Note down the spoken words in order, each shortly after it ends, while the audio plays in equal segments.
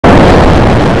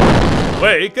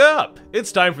Wake up!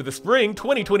 It's time for the Spring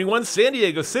 2021 San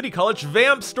Diego City College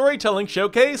VAMP Storytelling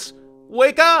Showcase.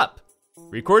 Wake up!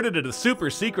 Recorded at a super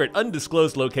secret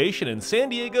undisclosed location in San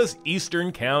Diego's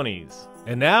eastern counties.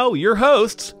 And now, your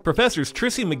hosts, Professors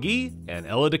Trissy, McGhee, and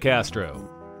Ella DeCastro.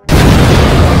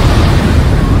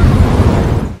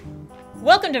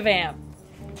 Welcome to VAMP.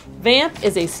 VAMP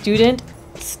is a student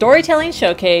storytelling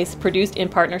showcase produced in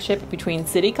partnership between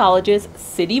City College's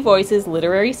City Voices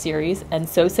Literary Series and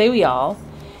So Say We All,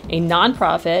 a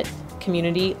nonprofit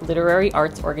community literary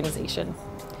arts organization.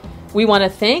 We want to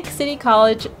thank City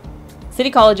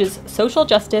College's Social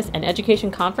Justice and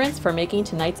Education Conference for making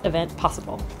tonight's event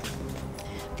possible.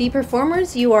 The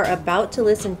performers you are about to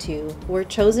listen to were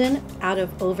chosen out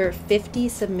of over 50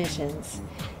 submissions.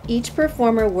 Each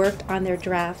performer worked on their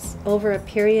drafts over a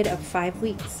period of 5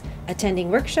 weeks,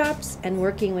 attending workshops and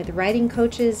working with writing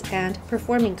coaches and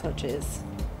performing coaches.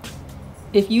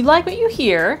 If you like what you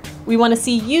hear, we want to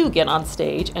see you get on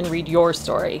stage and read your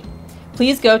story.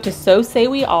 Please go to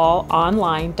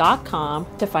SoSayWeAllOnline.com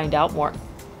to find out more.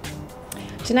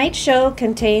 Tonight's show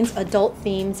contains adult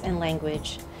themes and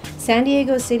language. San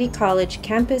Diego City College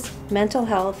campus mental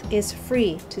health is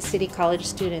free to City College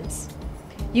students.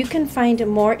 You can find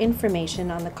more information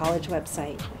on the college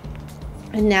website.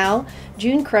 And now,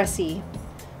 June Cressy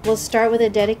will start with a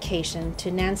dedication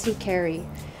to Nancy Carey,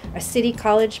 a City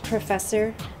College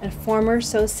professor and former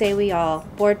So Say We All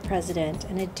board president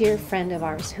and a dear friend of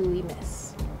ours who we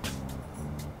miss.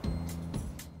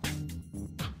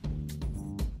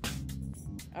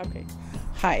 Okay.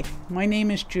 Hi, my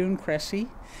name is June Cressy,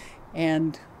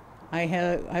 and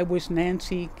I was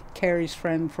Nancy Carey's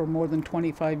friend for more than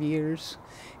 25 years,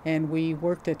 and we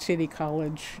worked at City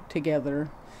College together,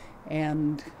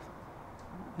 and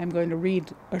I'm going to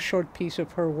read a short piece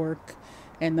of her work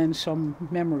and then some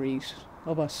memories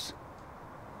of us.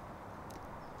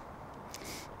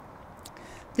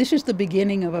 This is the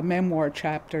beginning of a memoir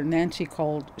chapter Nancy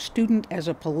called Student as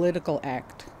a Political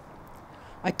Act.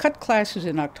 I cut classes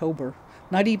in October,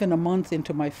 not even a month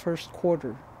into my first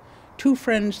quarter. Two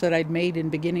friends that I'd made in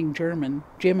beginning German,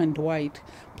 Jim and Dwight,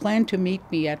 planned to meet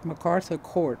me at MacArthur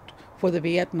Court for the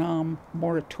Vietnam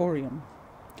moratorium.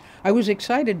 I was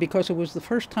excited because it was the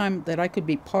first time that I could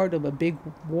be part of a big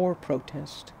war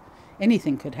protest.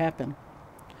 Anything could happen.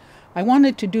 I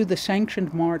wanted to do the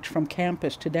sanctioned march from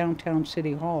campus to downtown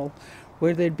City Hall,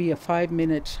 where there'd be a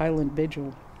 5-minute silent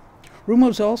vigil.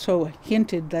 Rumors also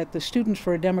hinted that the Students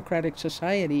for a Democratic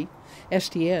Society,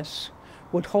 SDS,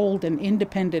 would hold an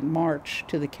independent march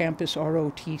to the campus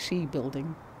ROTC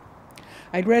building.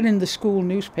 I'd read in the school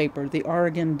newspaper, the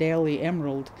Oregon Daily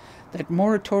Emerald, that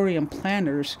moratorium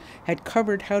planners had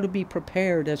covered how to be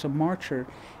prepared as a marcher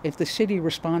if the city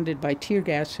responded by tear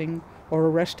gassing or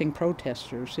arresting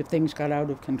protesters if things got out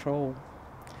of control.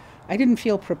 I didn't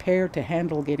feel prepared to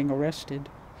handle getting arrested.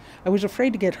 I was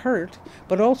afraid to get hurt,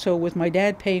 but also with my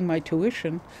dad paying my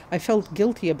tuition, I felt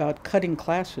guilty about cutting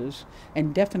classes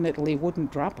and definitely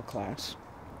wouldn't drop a class.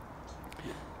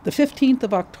 The 15th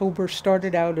of October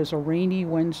started out as a rainy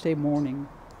Wednesday morning.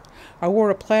 I wore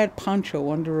a plaid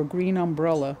poncho under a green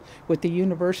umbrella with the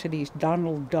university's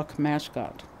Donald Duck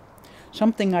mascot,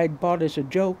 something I'd bought as a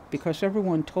joke because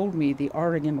everyone told me the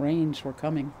Oregon rains were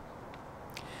coming.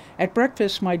 At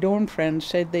breakfast, my dorm friends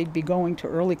said they'd be going to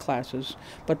early classes,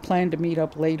 but planned to meet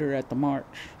up later at the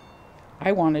march.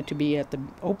 I wanted to be at the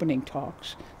opening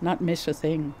talks, not miss a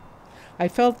thing. I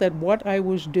felt that what I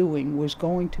was doing was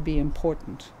going to be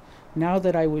important, now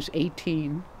that I was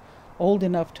 18, old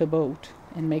enough to vote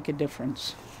and make a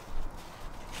difference.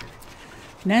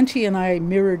 Nancy and I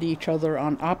mirrored each other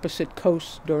on opposite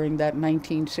coasts during that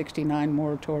 1969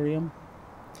 moratorium.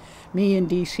 Me in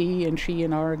D.C. and she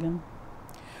in Oregon.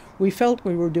 We felt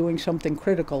we were doing something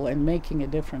critical and making a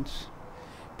difference.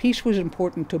 Peace was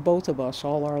important to both of us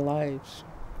all our lives.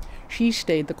 She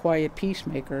stayed the quiet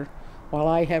peacemaker, while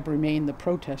I have remained the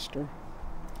protester.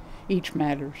 Each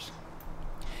matters.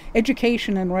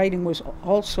 Education and writing was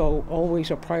also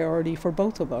always a priority for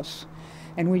both of us,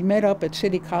 and we met up at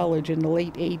City College in the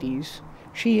late 80s,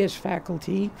 she as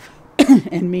faculty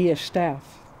and me as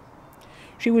staff.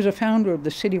 She was a founder of the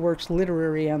CityWorks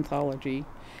Literary Anthology,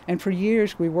 and for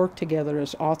years we worked together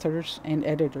as authors and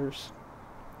editors.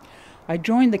 I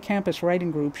joined the campus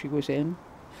writing group she was in.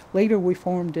 Later we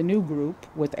formed a new group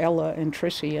with Ella and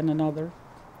Trissy and another.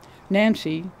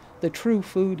 Nancy, the true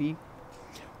foodie,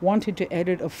 wanted to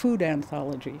edit a food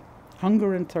anthology,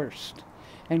 Hunger and Thirst,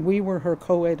 and we were her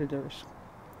co-editors.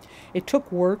 It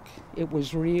took work, it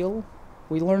was real,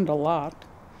 we learned a lot,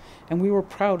 and we were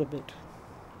proud of it.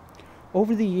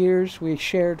 Over the years, we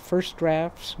shared first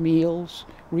drafts, meals,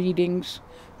 readings,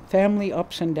 family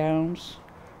ups and downs,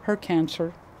 her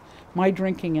cancer, my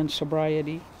drinking and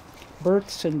sobriety,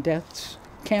 births and deaths,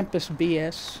 campus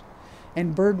BS,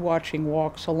 and bird-watching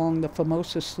walks along the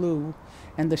Famosa Slough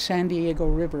and the San Diego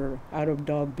River out of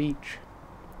Dog Beach.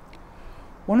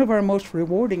 One of our most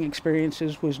rewarding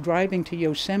experiences was driving to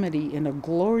Yosemite in a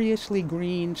gloriously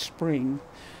green spring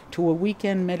to a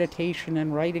weekend meditation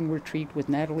and writing retreat with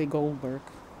Natalie Goldberg.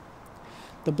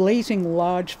 The blazing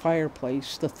lodge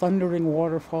fireplace, the thundering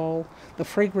waterfall, the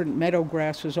fragrant meadow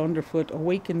grasses underfoot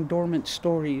awakened dormant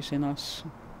stories in us.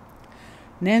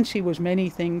 Nancy was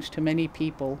many things to many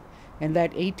people, and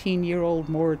that 18-year-old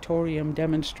moratorium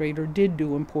demonstrator did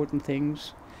do important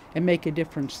things and make a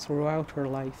difference throughout her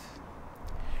life.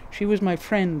 She was my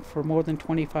friend for more than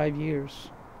 25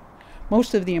 years.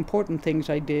 Most of the important things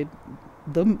I did,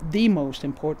 the most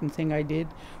important thing I did,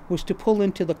 was to pull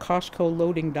into the Costco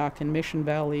loading dock in Mission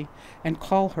Valley and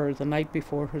call her the night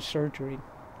before her surgery.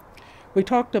 We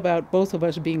talked about both of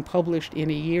us being published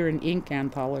in a Year in Ink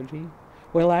anthology.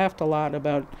 We laughed a lot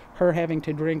about her having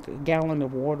to drink a gallon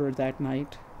of water that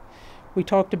night. We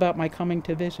talked about my coming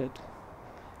to visit.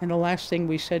 And the last thing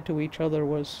we said to each other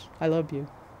was, "I love you."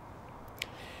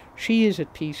 She is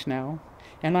at peace now,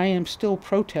 and I am still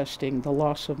protesting the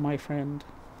loss of my friend.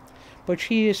 But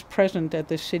she is present at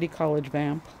the City College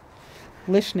VAMP,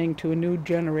 listening to a new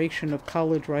generation of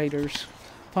college writers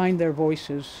find their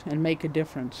voices and make a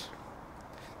difference.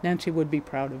 Nancy would be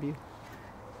proud of you.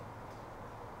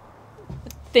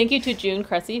 Thank you to June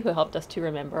Cressy, who helped us to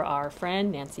remember our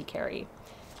friend Nancy Carey.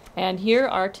 And here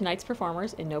are tonight's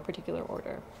performers in no particular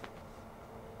order.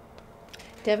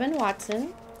 Devan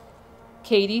Watson,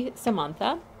 Katie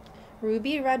Samantha,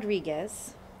 Ruby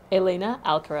Rodriguez, Elena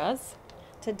Alcaraz,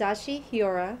 Tadashi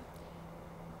Hiura,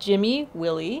 Gimi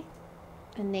Willie,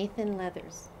 and Nathan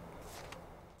Leathers.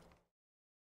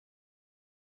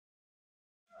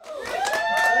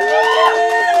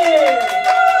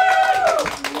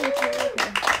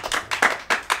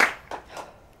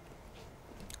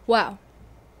 Wow,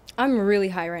 I'm really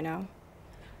high right now.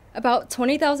 About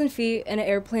 20,000 feet in an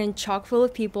airplane chock full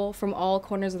of people from all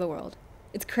corners of the world.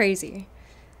 It's crazy.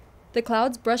 The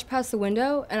clouds brush past the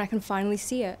window and I can finally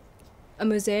see it. A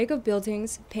mosaic of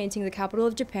buildings painting the capital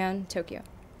of Japan, Tokyo.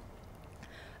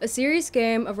 A serious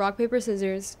game of rock, paper,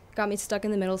 scissors got me stuck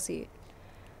in the middle seat.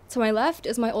 To my left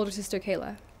is my older sister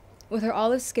Kayla, with her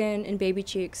olive skin and baby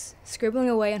cheeks, scribbling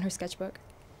away in her sketchbook.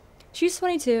 She's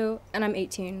 22 and I'm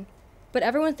 18. But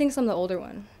everyone thinks I'm the older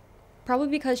one, probably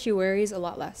because she worries a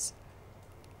lot less.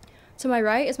 To my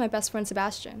right is my best friend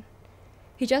Sebastian.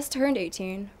 He just turned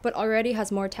 18, but already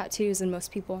has more tattoos than most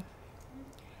people.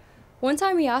 One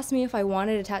time he asked me if I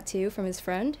wanted a tattoo from his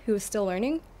friend, who was still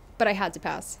learning, but I had to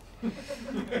pass.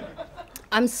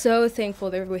 I'm so thankful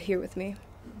they were here with me.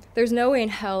 There's no way in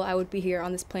hell I would be here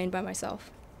on this plane by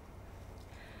myself.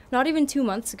 Not even 2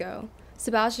 months ago,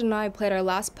 Sebastian and I played our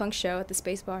last punk show at the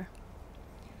Space Bar.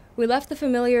 We left the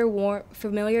familiar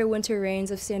winter rains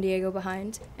of San Diego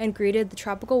behind and greeted the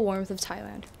tropical warmth of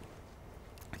Thailand.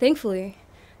 Thankfully,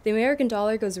 the American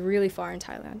dollar goes really far in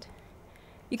Thailand.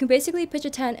 You can basically pitch a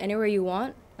tent anywhere you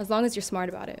want, as long as you're smart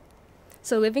about it.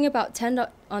 So living about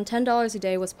 $10 a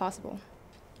day was possible.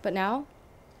 But now,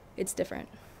 it's different.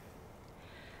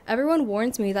 Everyone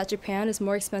warns me that Japan is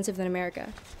more expensive than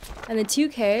America, and the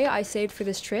 $2K I saved for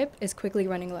this trip is quickly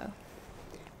running low.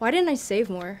 Why didn't I save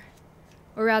more?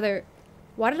 Or rather,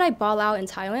 why did I ball out in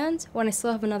Thailand when I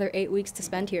still have another 8 weeks to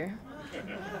spend here?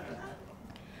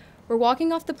 We're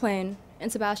walking off the plane,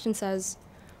 and Sebastian says,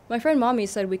 "My friend Mommy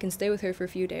said we can stay with her for a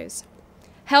few days."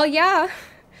 Hell yeah!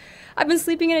 I've been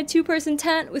sleeping in a 2-person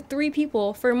tent with 3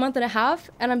 people for a month and a half,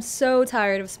 and I'm so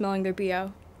tired of smelling their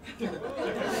BO.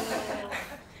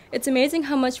 It's amazing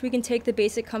how much we can take the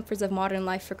basic comforts of modern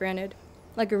life for granted,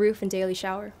 like a roof and daily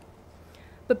shower.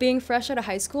 But being fresh out of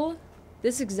high school,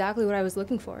 this is exactly what I was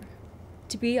looking for,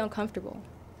 to be uncomfortable.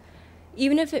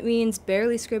 Even if it means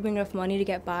barely scribbling enough money to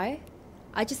get by,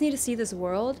 I just need to see this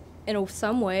world in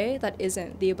some way that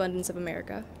isn't the abundance of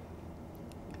America.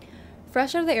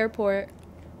 Fresh out of the airport,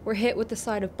 we're hit with the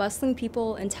sight of bustling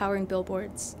people and towering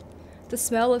billboards. The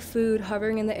smell of food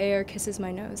hovering in the air kisses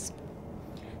my nose.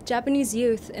 Japanese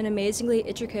youth in amazingly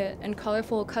intricate and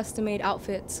colorful custom-made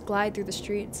outfits glide through the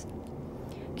streets.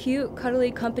 Cute,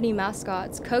 cuddly company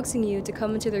mascots coaxing you to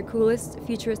come into their coolest,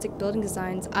 futuristic building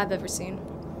designs I've ever seen.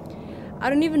 I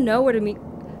don't even know where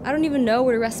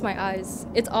to rest my eyes.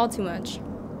 It's all too much.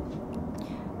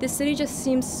 This city just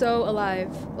seems so alive,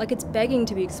 like it's begging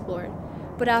to be explored.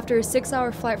 But after a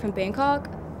 6-hour flight from Bangkok,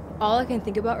 all I can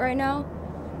think about right now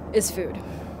is food.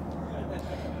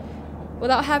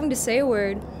 Without having to say a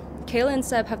word, Kayla and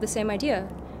Seb have the same idea.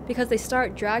 because they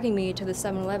start dragging me to the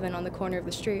 7-Eleven on the corner of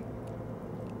the street.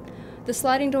 The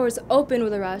sliding doors open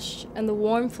with a rush, and the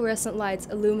warm fluorescent lights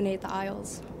illuminate the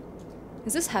aisles.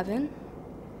 Is this heaven?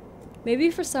 Maybe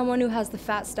for someone who has the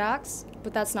fat stacks,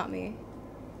 but that's not me.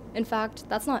 In fact,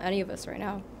 that's not any of us right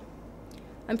now.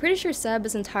 I'm pretty sure Seb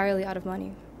is entirely out of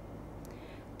money.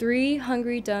 3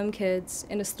 hungry, dumb kids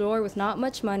in a store with not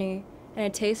much money and a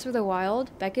taste for the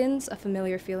wild beckons a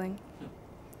familiar feeling.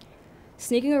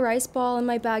 Sneaking a rice ball in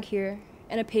my bag here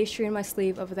and a pastry in my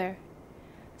sleeve over there.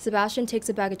 Sebastian takes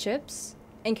a bag of chips,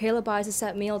 and Kayla buys a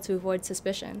set meal to avoid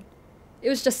suspicion. It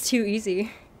was just too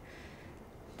easy.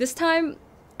 This time,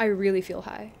 I really feel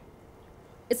high.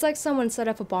 It's like someone set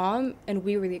up a bomb and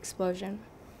we were the explosion.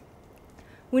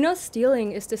 We know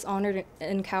stealing is dishonored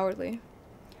and cowardly.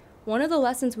 One of the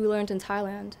lessons we learned in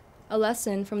Thailand, a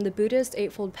lesson from the Buddhist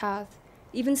Eightfold Path,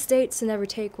 even states to never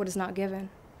take what is not given.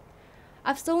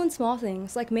 I've stolen small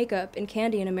things like makeup and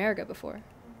candy in America before.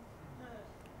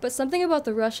 But something about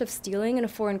the rush of stealing in a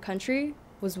foreign country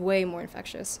was way more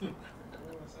infectious.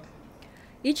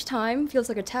 Each time feels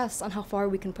like a test on how far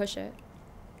we can push it.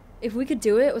 If we could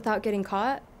do it without getting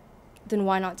caught, then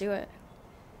why not do it?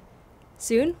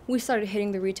 Soon, we started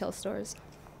hitting the retail stores.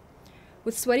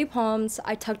 With sweaty palms,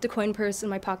 I tucked a coin purse in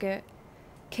my pocket.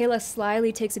 Kayla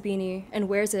slyly takes a beanie and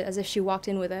wears it as if she walked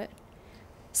in with it.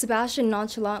 Sebastian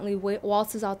nonchalantly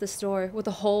waltzes out the store with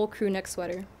a whole crew neck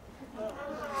sweater.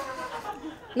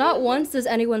 Not once does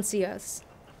anyone see us.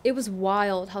 It was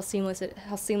wild how seamless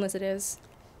it is.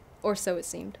 Or so it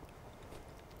seemed.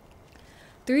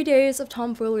 3 days of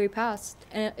tomfoolery passed,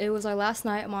 and it was our last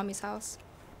night at Mommy's house.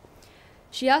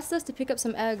 She asked us to pick up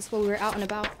some eggs while we were out and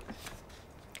about,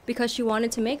 because she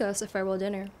wanted to make us a farewell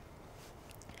dinner.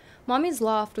 Mommy's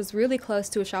loft was really close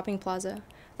to a shopping plaza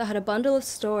that had a bundle of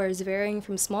stores varying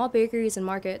from small bakeries and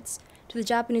markets to the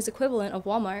Japanese equivalent of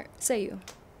Walmart, Seiyu.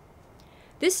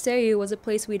 This Seiyu was a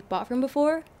place we'd bought from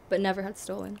before, but never had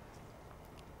stolen.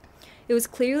 It was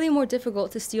clearly more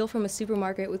difficult to steal from a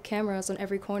supermarket with cameras on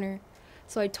every corner,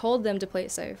 so I told them to play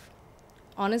it safe.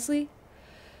 Honestly,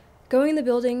 going in the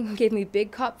building gave me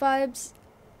big cop vibes,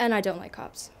 and I don't like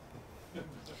cops.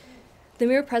 The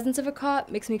mere presence of a cop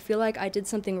makes me feel like I did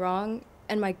something wrong,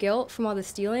 and my guilt from all the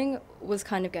stealing was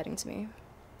kind of getting to me.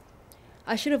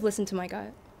 I should have listened to my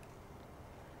gut.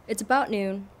 It's about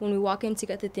noon when we walk in to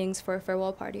get the things for a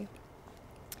farewell party.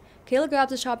 Kayla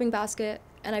grabs a shopping basket,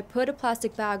 and I put a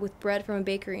plastic bag with bread from a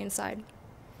bakery inside.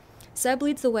 Seb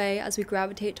leads the way as we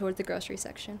gravitate towards the grocery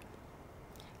section.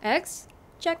 Eggs?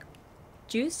 Check.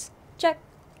 Juice? Check.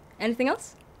 Anything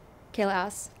else? Kayla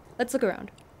asks. Let's look around.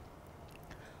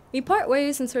 We part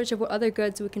ways in search of what other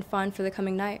goods we can find for the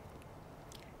coming night.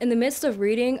 In the midst of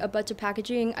reading a bunch of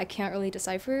packaging I can't really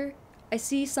decipher, I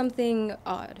see something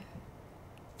odd.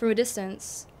 From a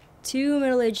distance, 2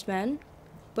 middle-aged men,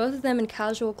 both of them in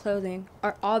casual clothing,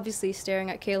 are obviously staring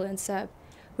at Kayla and Seb,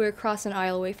 who are across an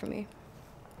aisle away from me.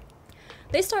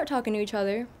 They start talking to each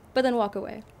other, but then walk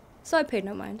away, so I paid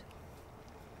no mind.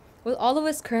 With all of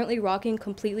us currently rocking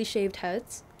completely shaved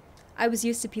heads, I was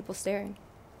used to people staring.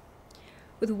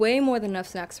 With way more than enough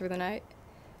snacks for the night,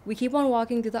 we keep on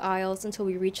walking through the aisles until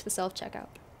we reach the self-checkout.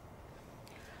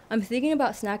 I'm thinking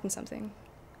about snacking something,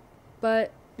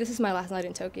 but this is my last night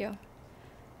in Tokyo.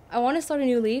 I want to start a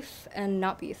new leaf and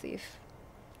not be a thief.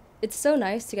 It's so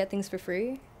nice to get things for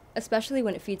free, especially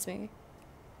when it feeds me.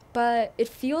 But it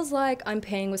feels like I'm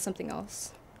paying with something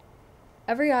else.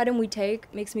 Every item we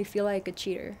take makes me feel like a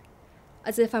cheater,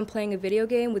 as if I'm playing a video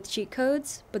game with cheat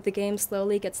codes, but the game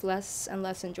slowly gets less and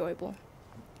less enjoyable.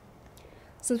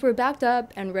 Since we're backed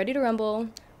up and ready to rumble,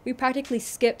 we practically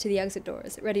skip to the exit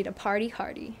doors, ready to party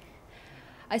hardy.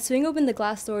 I swing open the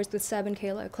glass doors with Seb and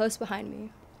Kayla close behind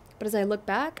me, but as I look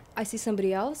back, I see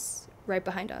somebody else right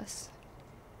behind us.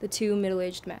 The 2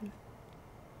 middle-aged men.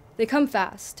 They come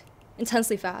fast,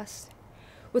 intensely fast.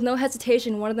 With no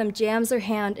hesitation, one of them jams their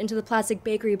hand into the plastic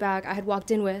bakery bag I had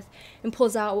walked in with and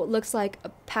pulls out what looks like a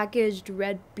packaged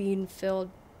red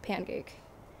bean-filled pancake.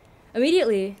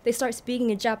 Immediately, they start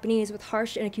speaking in Japanese with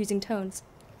harsh and accusing tones.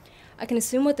 I can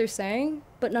assume what they're saying,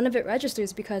 but none of it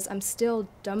registers because I'm still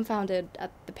dumbfounded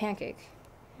at the pancake.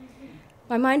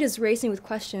 My mind is racing with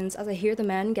questions as I hear the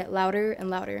men get louder and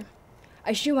louder.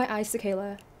 I shoot my eyes to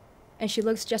Kayla, and she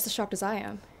looks just as shocked as I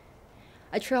am.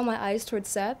 I trail my eyes towards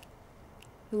Seb.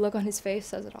 The look on his face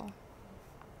says it all.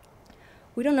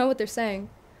 We don't know what they're saying,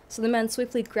 so the men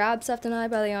swiftly grab Seth and I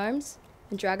by the arms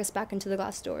and drag us back into the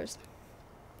glass doors.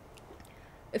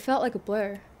 It felt like a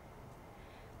blur.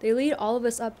 They lead all of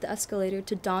us up the escalator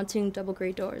to daunting double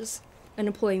gray doors, an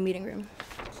employee meeting room.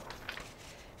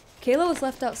 Kayla was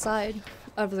left outside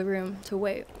of the room to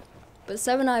wait. but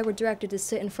Seb and I were directed to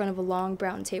sit in front of a long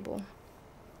brown table.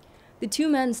 The two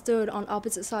men stood on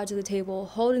opposite sides of the table,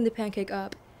 holding the pancake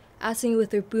up, asking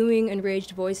with their booming,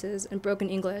 enraged voices and broken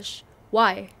English,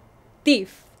 "Why?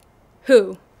 Thief?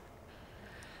 Who?"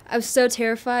 I was so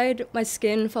terrified, my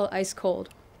skin felt ice cold.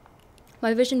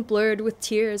 My vision blurred with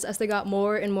tears as they got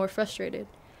more and more frustrated.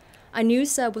 I knew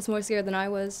Seb was more scared than I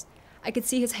was. I could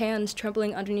see his hands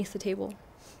trembling underneath the table.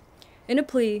 In a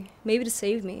plea, maybe to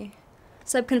save me,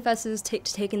 Seb confesses to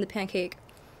taking the pancake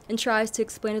and tries to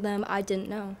explain to them I didn't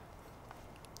know.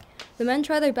 The men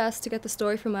try their best to get the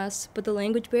story from us, but the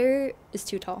language barrier is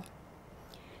too tall.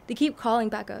 They keep calling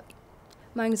back up.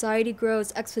 My anxiety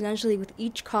grows exponentially with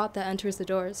each cop that enters the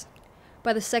doors.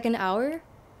 By the second hour,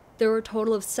 there were a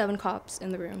total of 7 cops in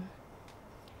the room.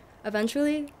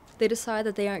 Eventually, they decide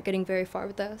that they aren't getting very far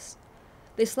with us.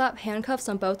 They slap handcuffs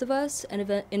on both of us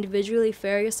and individually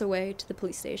ferry us away to the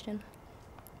police station.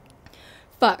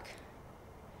 Fuck.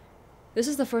 This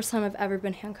is the first time I've ever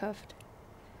been handcuffed.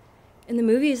 In the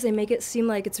movies, they make it seem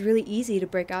like it's really easy to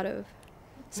break out of.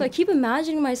 So I keep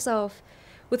imagining myself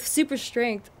with super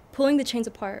strength pulling the chains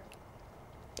apart.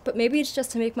 But maybe it's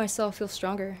just to make myself feel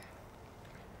stronger.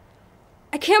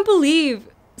 I can't believe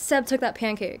Seb took that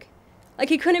pancake. Like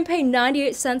he couldn't pay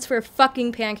 98 cents for a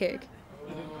fucking pancake.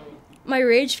 My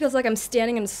rage feels like I'm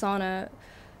standing in a sauna,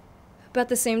 but at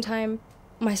the same time,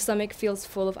 my stomach feels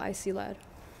full of icy lead.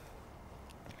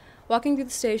 Walking through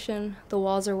the station, the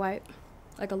walls are white,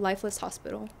 like a lifeless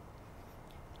hospital.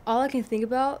 All I can think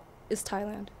about is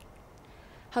Thailand.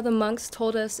 How the monks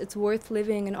told us it's worth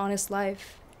living an honest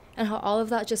life, and how all of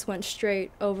that just went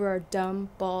straight over our dumb,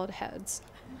 bald heads.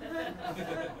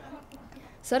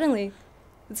 Suddenly,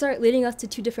 they start leading us to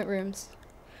 2 different rooms.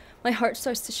 My heart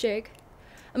starts to shake.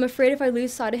 I'm afraid if I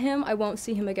lose sight of him, I won't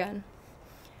see him again.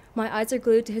 My eyes are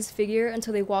glued to his figure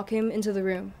until they walk him into the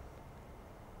room.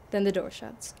 Then the door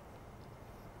shuts.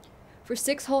 For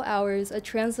 6 whole hours, a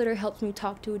translator helps me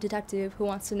talk to a detective who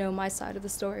wants to know my side of the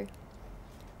story.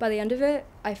 By the end of it,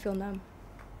 I feel numb.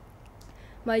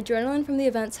 My adrenaline from the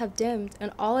events have dimmed,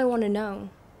 and all I want to know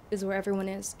is where everyone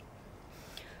is.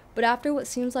 But after what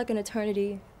seems like an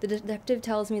eternity, the detective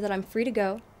tells me that I'm free to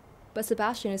go, but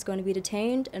Sebastian is going to be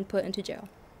detained and put into jail.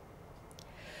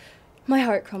 My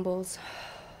heart crumbles.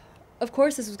 Of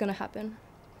course this was going to happen.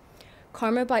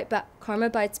 Karma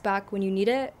bites back when you need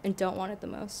it and don't want it the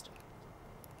most.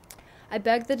 I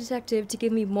begged the detective to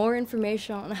give me more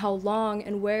information on how long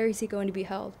and where is he going to be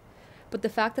held, but the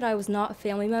fact that I was not a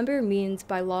family member means,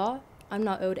 by law, I'm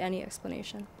not owed any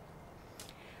explanation.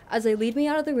 As they lead me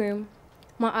out of the room,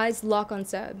 my eyes lock on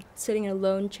Seb, sitting in a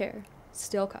lone chair,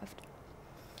 still cuffed.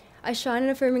 I shine an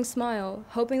affirming smile,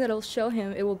 hoping that it'll show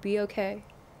him it will be okay,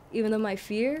 even though my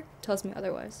fear tells me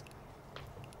otherwise.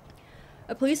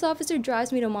 A police officer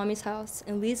drives me to Mommy's house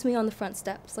and leaves me on the front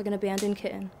steps like an abandoned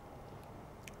kitten.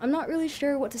 I'm not really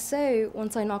sure what to say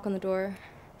once I knock on the door.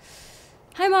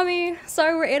 "Hi, Mommy.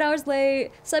 Sorry we're 8 hours late.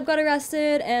 Seb got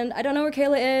arrested, and I don't know where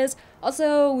Kayla is.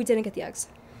 Also, we didn't get the eggs."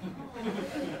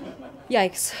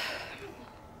 Yikes.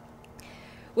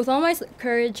 With all my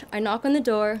courage, I knock on the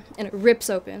door, and it rips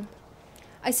open.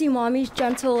 I see Mommy's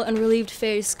gentle and relieved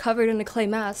face covered in a clay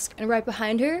mask, and right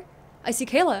behind her, I see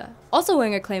Kayla, also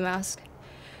wearing a clay mask.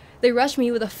 They rush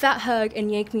me with a fat hug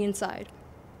and yank me inside.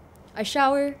 I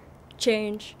shower,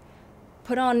 change,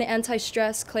 put on an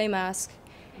anti-stress clay mask,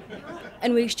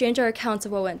 and we exchange our accounts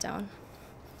of what went down.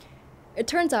 It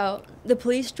turns out the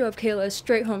police drove Kayla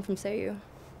straight home from Seiyuu.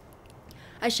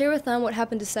 I share with them what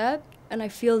happened to Seb, and I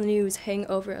feel the news hang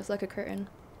over us like a curtain.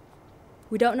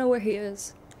 We don't know where he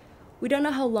is. We don't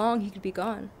know how long he could be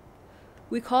gone.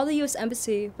 We call the U.S.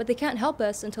 Embassy, but they can't help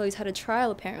us until he's had a trial,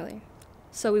 apparently.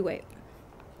 So we wait.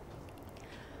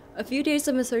 A few days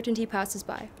of uncertainty passes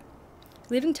by.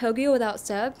 Leaving Tokyo without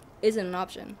Seb isn't an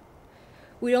option.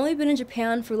 We'd only been in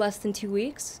Japan for less than 2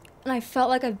 weeks, and I felt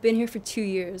like I've been here for 2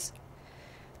 years.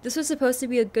 This was supposed to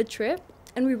be a good trip,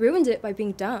 and we ruined it by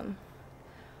being dumb.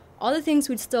 All the things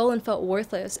we'd stolen felt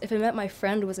worthless if it meant my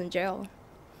friend was in jail.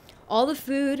 All the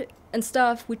food and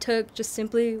stuff we took just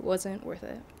simply wasn't worth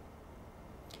it.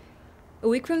 A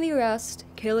week from the arrest,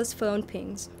 Kayla's phone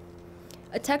pings.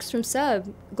 A text from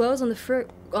Seb glows on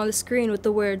the screen with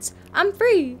the words, "I'm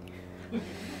free!"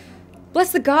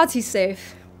 Bless the gods he's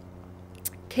safe.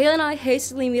 Kayla and I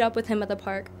hastily meet up with him at the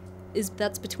park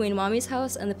that's between Mommy's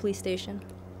house and the police station.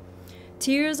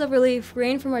 Tears of relief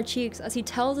rain from our cheeks as he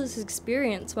tells us his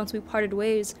experience once we parted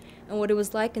ways and what it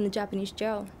was like in the Japanese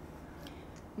jail.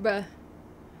 "Bruh,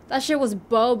 that shit was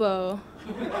bobo."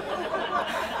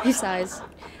 He sighs,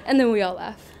 and then we all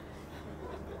laugh.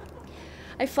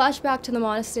 I flash back to the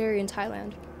monastery in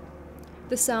Thailand.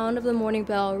 The sound of the morning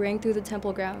bell rang through the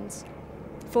temple grounds.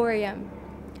 4 a.m.,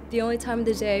 the only time of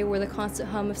the day where the constant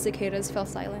hum of cicadas fell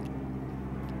silent.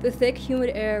 The thick,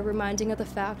 humid air reminding of the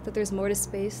fact that there's more to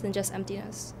space than just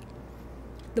emptiness.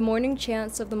 The morning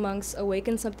chants of the monks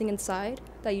awakened something inside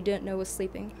that you didn't know was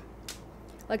sleeping.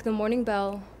 Like the morning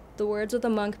bell, the words of the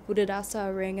monk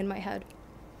Buddhadasa rang in my head.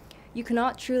 You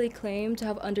cannot truly claim to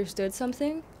have understood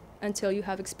something until you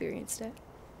have experienced it.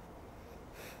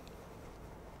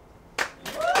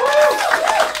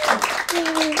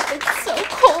 It's so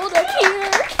cold up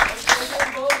here.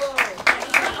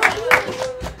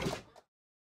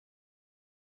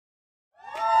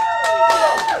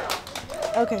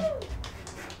 Okay.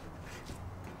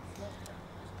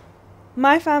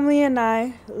 My family and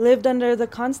I lived under the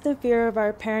constant fear of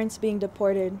our parents being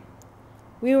deported.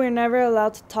 We were never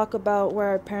allowed to talk about where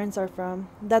our parents are from,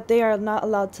 that they are not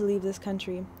allowed to leave this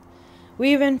country.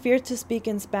 We even feared to speak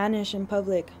in Spanish in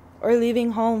public, or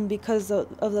leaving home because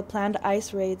of the planned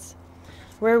ICE raids,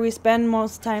 where we spend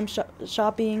most time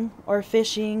shopping or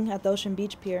fishing at the Ocean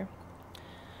Beach Pier.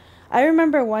 I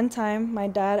remember one time my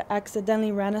dad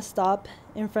accidentally ran a stop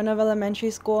in front of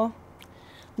elementary school.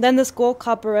 Then the school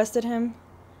cop arrested him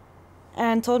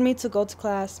and told me to go to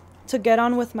class, to get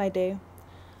on with my day.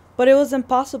 But it was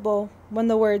impossible when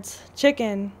the words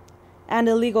chicken and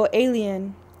illegal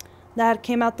alien that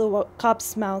came out the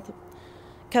cop's mouth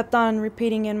kept on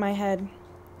repeating in my head.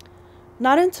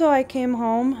 Not until I came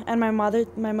home and my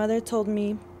mother told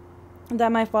me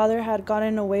that my father had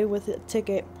gotten away with a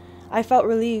ticket, I felt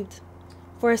relieved.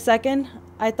 For a second,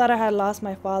 I thought I had lost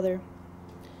my father.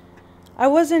 I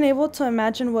wasn't able to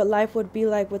imagine what life would be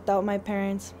like without my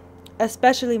parents,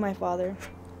 especially my father.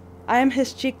 I am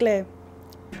his chicle,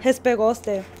 his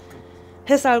pegoste,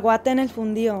 his alguate en el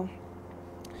fundido.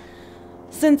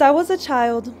 Since I was a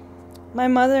child, my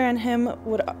mother and him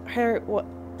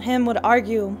would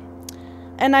argue,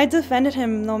 and I defended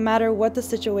him no matter what the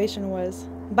situation was,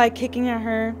 by kicking at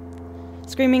her,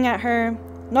 screaming at her,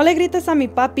 "No le grites a mi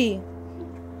papi."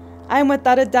 I am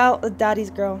without a doubt a daddy's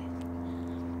girl.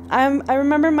 I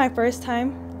remember my first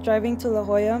time driving to La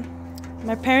Jolla.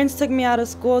 My parents took me out of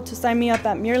school to sign me up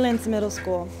at Muirlands Middle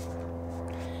School.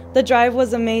 The drive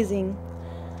was amazing.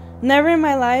 Never in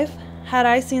my life had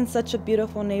I seen such a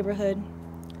beautiful neighborhood.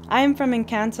 I am from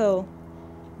Encanto,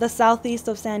 the southeast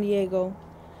of San Diego.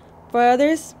 For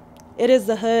others, it is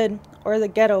the hood or the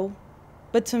ghetto,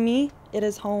 but to me, it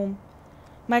is home.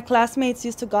 My classmates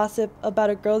used to gossip about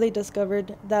a girl they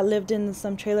discovered that lived in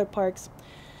some trailer parks,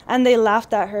 and they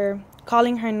laughed at her,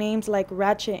 calling her names like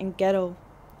Ratchet and Ghetto.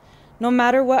 No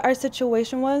matter what our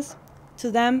situation was,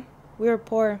 to them, we were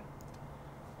poor.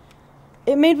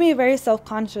 It made me very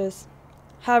self-conscious.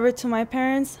 However, to my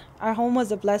parents, our home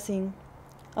was a blessing.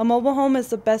 A mobile home is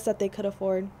the best that they could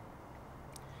afford.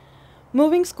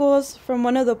 Moving schools from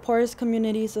one of the poorest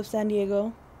communities of San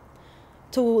Diego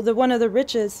to one of the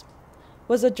richest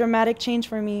was a dramatic change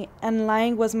for me, and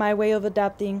lying was my way of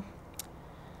adapting.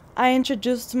 I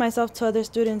introduced myself to other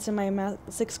students in my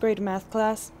 6th grade math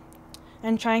class,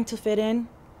 and trying to fit in,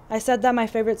 I said that my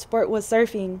favorite sport was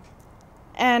surfing,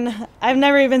 and I've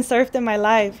never even surfed in my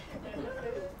life.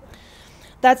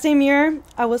 That same year,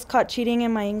 I was caught cheating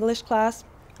in my English class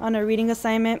on a reading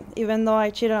assignment, even though I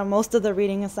cheated on most of the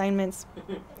reading assignments.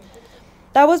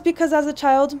 That was because as a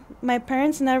child, my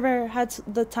parents never had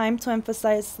the time to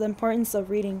emphasize the importance of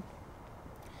reading.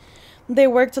 They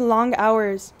worked long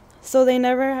hours, so they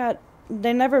never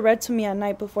read to me at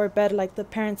night before bed like the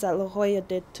parents at La Jolla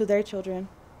did to their children.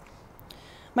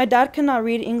 My dad could not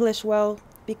read English well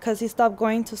because he stopped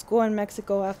going to school in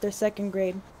Mexico after 2nd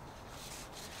grade.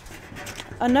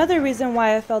 Another reason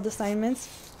why I failed assignments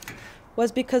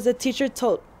was because the teacher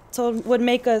would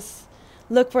make us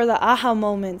look for the aha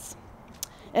moments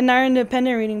in our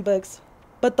independent reading books,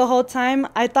 but the whole time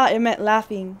I thought it meant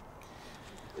laughing.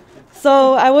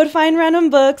 So I would find random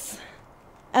books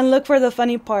and look for the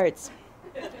funny parts.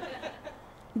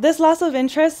 This loss of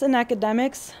interest in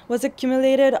academics was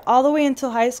accumulated all the way into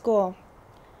high school,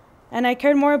 and I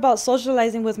cared more about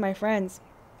socializing with my friends.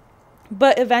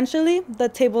 But eventually, the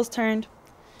tables turned.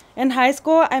 In high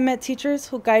school, I met teachers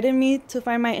who guided me to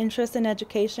find my interest in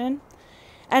education,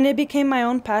 and it became my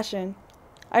own passion.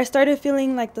 I started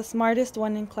feeling like the smartest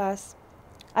one in class.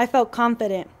 I felt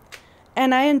confident,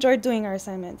 and I enjoyed doing our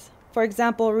assignments. For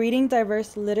example, reading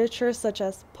diverse literature such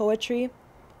as poetry,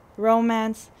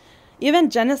 romance, even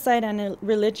genocide and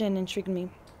religion intrigued me.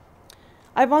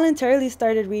 I voluntarily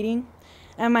started reading,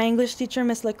 and my English teacher,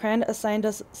 Miss LeCrand, assigned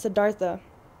us Siddhartha.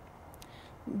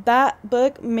 That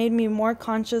book made me more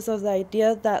conscious of the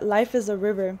idea that life is a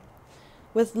river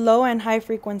with low and high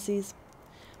frequencies.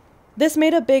 This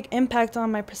made a big impact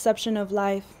on my perception of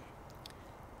life.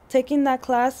 Taking that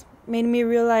class made me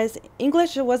realize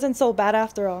English wasn't so bad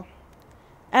after all.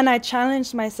 And I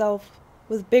challenged myself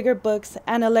with bigger books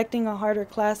and electing a harder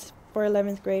class for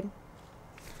 11th grade.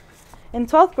 In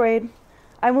 12th grade,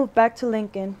 I moved back to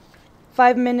Lincoln,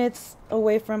 5 minutes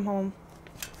away from home.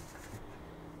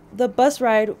 The bus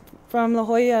ride from La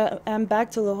Jolla and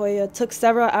back to La Jolla took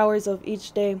several hours of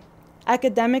each day.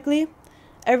 Academically,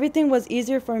 everything was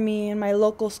easier for me in my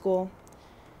local school,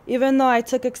 even though I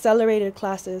took accelerated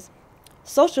classes.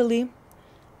 Socially,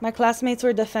 my classmates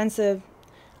were defensive.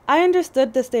 I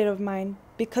understood the state of mind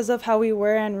because of how we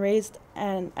were and raised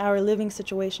and our living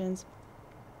situations.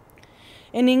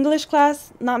 In English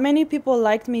class, not many people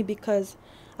liked me because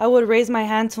I would raise my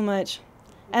hand too much,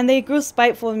 and they grew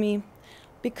spiteful of me.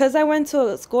 Because I went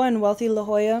to school in wealthy La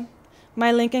Jolla,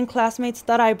 my Lincoln classmates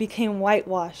thought I became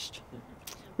whitewashed.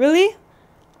 Really?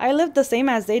 I lived the same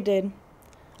as they did.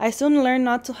 I soon learned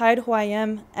not to hide who I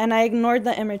am, and I ignored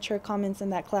the immature comments in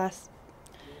that class.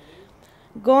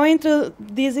 Going through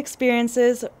these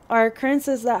experiences are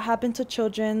occurrences that happen to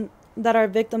children that are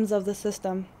victims of the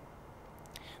system.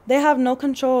 They have no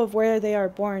control of where they are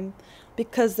born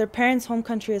because their parents' home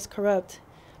country is corrupt.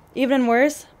 Even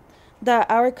worse, that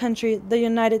our country, the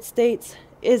United States,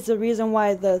 is the reason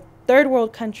why the third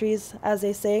world countries, as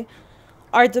they say,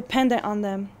 are dependent on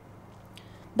them.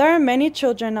 There are many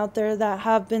children out there that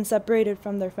have been separated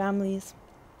from their families,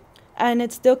 and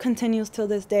it still continues till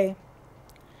this day.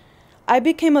 I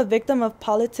became a victim of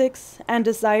politics and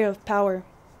desire of power.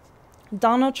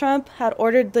 Donald Trump had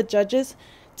ordered the judges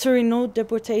to renew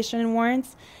deportation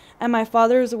warrants, and my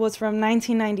father's was from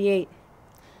 1998.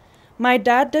 My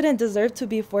dad didn't deserve to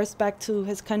be forced back to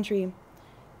his country.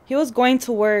 He was going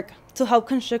to work to help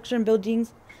construct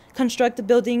the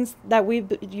buildings that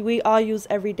we all use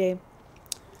every day.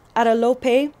 At a low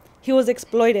pay, he was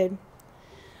exploited.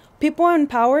 People in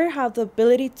power have the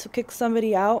ability to kick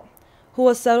somebody out who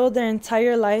has settled their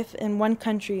entire life in one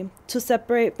country to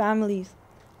separate families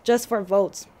just for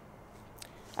votes.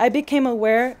 I became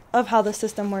aware of how the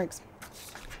system works.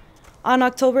 On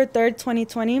October 3rd,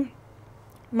 2020,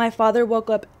 my father woke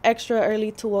up extra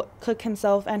early to cook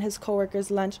himself and his coworkers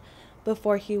lunch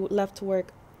before he left to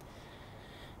work.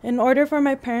 In order for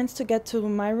my parents to get to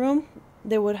my room,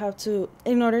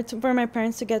 for my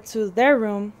parents to get to their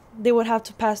room, they would have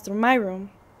to pass through my room.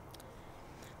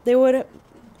 It would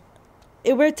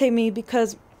irritate me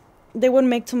because they would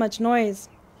make too much noise.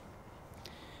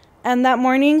 And that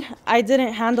morning, I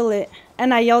didn't handle it,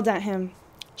 and I yelled at him,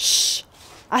 "Shh,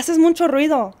 haces mucho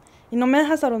ruido, y no me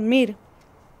dejas a dormir."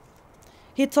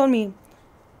 He told me,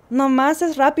 "No más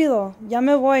es rápido, ya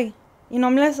me voy, y no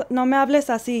me hables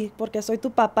así, porque soy tu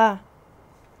papá."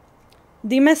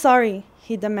 "Dime sorry,"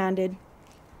 he demanded.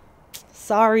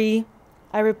 "Sorry,"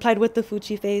 I replied with the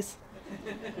fuchi face.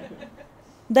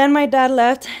 Then my dad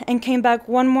left and came back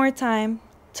one more time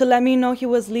to let me know he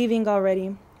was leaving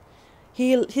already.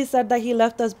 He said that he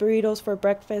left us burritos for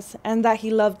breakfast and that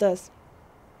he loved us.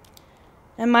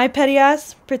 And my petty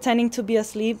ass, pretending to be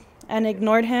asleep, and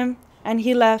ignored him, and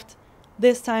he left,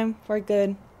 this time for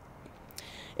good.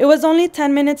 It was only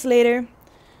 10 minutes later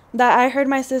that I heard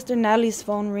my sister Natalie's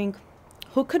phone ring.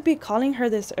 Who could be calling her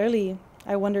this early?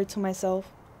 I wondered to myself.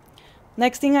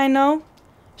 Next thing I know,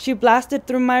 she blasted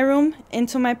through my room,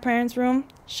 into my parents' room,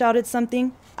 shouted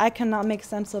something. I cannot make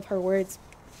sense of her words.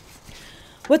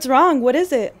 "What's wrong? What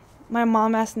is it?" my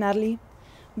mom asked Natalie,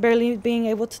 barely being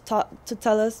able to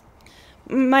tell us.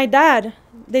 "My dad.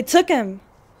 They took him."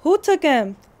 "Who took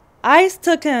him?" "ICE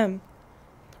took him."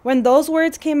 When those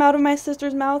words came out of my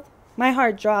sister's mouth, my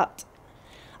heart dropped.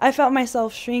 I felt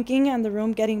myself shrinking and the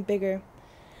room getting bigger.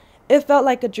 It felt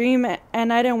like a dream,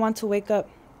 and I didn't want to wake up.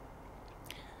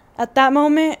 At that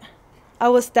moment, I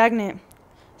was stagnant,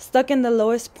 stuck in the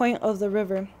lowest point of the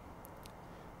river.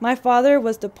 My father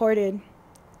was deported,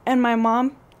 and my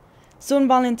mom soon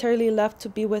voluntarily left to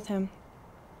be with him.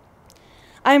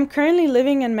 I am currently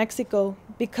living in Mexico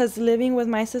because living with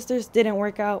my sisters didn't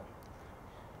work out.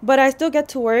 But I still get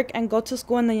to work and go to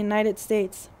school in the United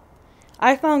States.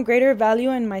 I found greater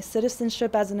value in my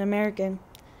citizenship as an American,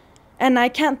 and I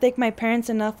can't thank my parents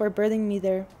enough for birthing me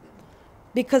there,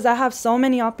 because I have so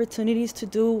many opportunities to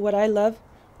do what I love,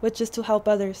 which is to help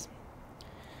others.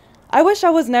 I wish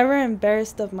I was never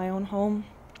embarrassed of my own home.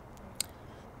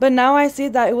 But now I see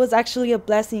that it was actually a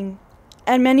blessing,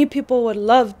 and many people would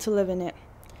love to live in it.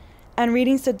 And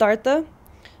reading Siddhartha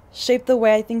shaped the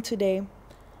way I think today,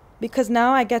 because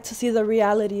now I get to see the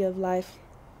reality of life.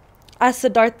 As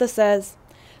Siddhartha says,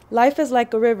 life is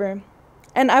like a river,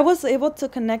 and I was able to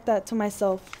connect that to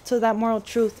myself, to that moral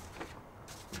truth.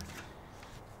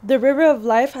 The river of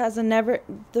life has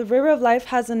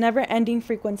a never-ending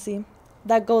frequency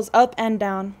that goes up and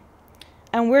down,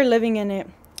 and we're living in it.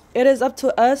 It is up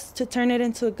to us to turn it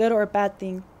into a good or a bad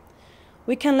thing.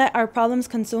 We can let our problems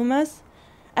consume us,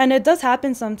 and it does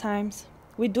happen sometimes.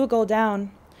 We do go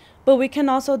down, but we can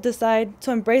also decide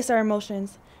to embrace our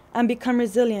emotions and become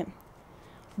resilient.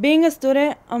 Being a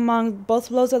student among both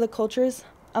flows of the cultures,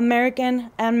 American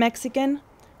and Mexican,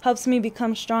 helps me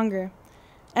become stronger,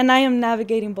 and I am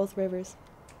navigating both rivers.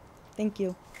 Thank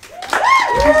you.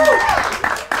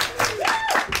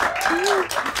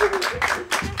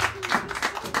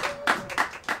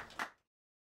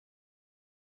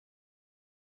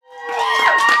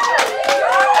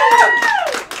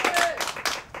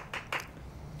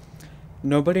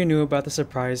 Nobody knew about the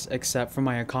surprise except for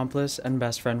my accomplice and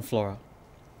best friend Flora.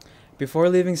 Before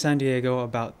leaving San Diego,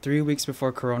 about 3 weeks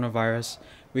before coronavirus,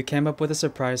 we came up with a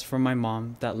surprise for my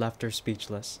mom that left her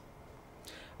speechless.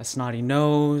 A snotty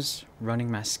nose, running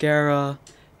mascara,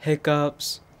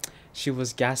 hiccups. She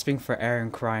was gasping for air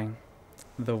and crying.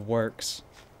 The works.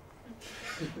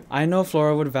 I know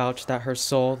Flora would vouch that her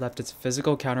soul left its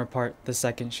physical counterpart the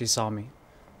second she saw me.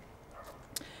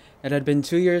 It had been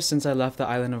 2 years since I left the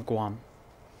island of Guam.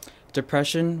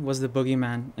 Depression was the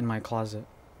boogeyman in my closet.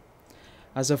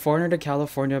 As a foreigner to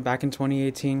California back in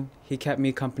 2018, he kept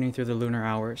me company through the lunar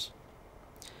hours.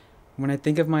 When I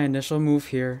think of my initial move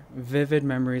here, vivid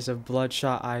memories of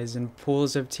bloodshot eyes and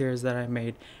pools of tears that I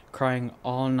made, crying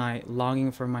all night,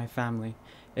 longing for my family,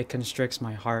 it constricts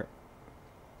my heart.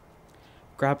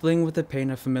 Grappling with the pain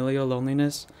of familial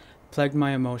loneliness plagued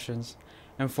my emotions,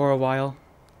 and for a while,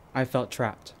 I felt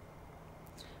trapped.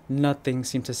 Nothing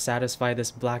seemed to satisfy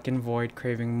this blackened void,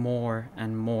 craving more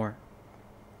and more.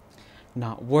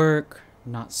 Not work,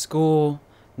 not school,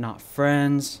 not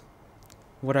friends.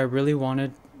 What I really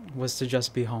wanted was to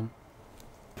just be home.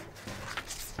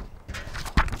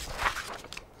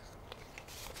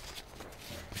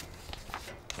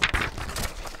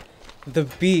 The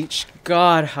beach,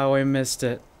 God, how I missed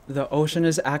it. The ocean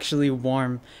is actually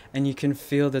warm, and you can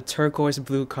feel the turquoise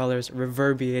blue colors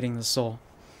reverberating the soul.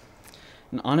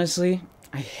 And honestly,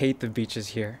 I hate the beaches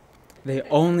here. They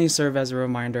only serve as a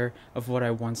reminder of what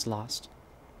I once lost.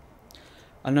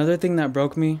 Another thing that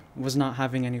broke me was not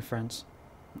having any friends.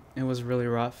 It was really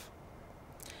rough.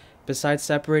 Besides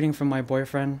separating from my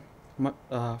boyfriend,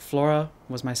 Flora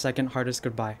was my second hardest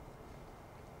goodbye.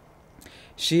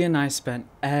 She and I spent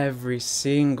every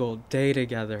single day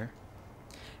together.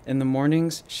 In the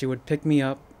mornings, she would pick me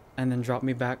up and then drop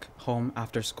me back home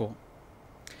after school.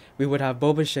 We would have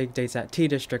boba shake dates at Tea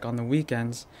District on the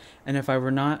weekends, and if I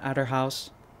were not at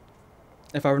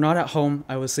home,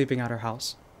 I was sleeping at her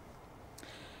house.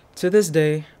 To this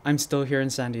day, I'm still here in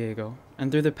San Diego,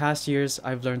 and through the past years,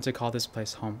 I've learned to call this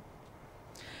place home.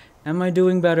 Am I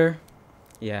doing better?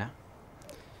 Yeah.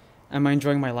 Am I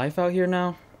enjoying my life out here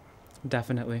now?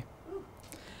 Definitely.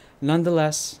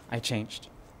 Nonetheless, I changed.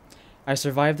 I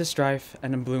survived the strife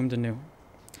and bloomed anew.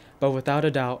 But without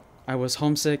a doubt, I was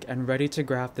homesick and ready to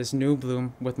graft this new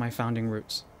bloom with my founding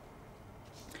roots.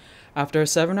 After a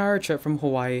 7-hour trip from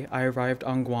Hawaii, I arrived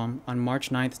on Guam on March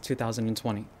 9th,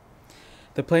 2020.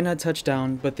 The plane had touched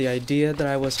down, but the idea that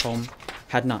I was home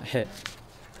had not hit.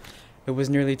 It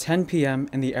was nearly 10 p.m.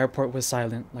 and the airport was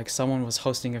silent, like someone was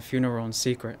hosting a funeral in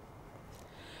secret.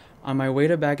 On my way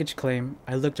to baggage claim,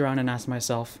 I looked around and asked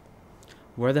myself,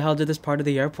 where the hell did this part of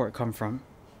the airport come from?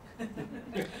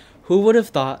 Who would have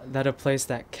thought that a place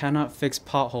that cannot fix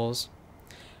potholes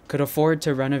could afford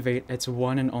to renovate its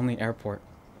one and only airport?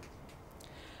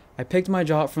 I picked my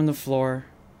jaw up from the floor,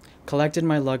 collected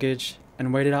my luggage,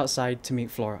 and waited outside to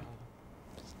meet Flora.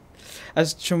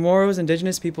 As Chamorros,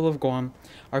 indigenous people of Guam,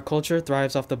 our culture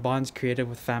thrives off the bonds created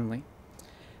with family.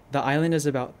 The island is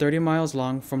about 30 miles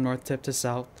long from north tip to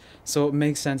south, so it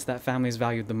makes sense that family is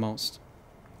valued the most.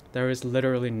 There is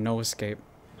literally no escape.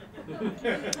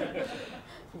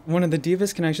 One of the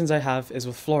deepest connections I have is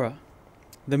with Flora.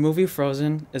 The movie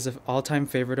Frozen is an all-time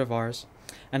favorite of ours,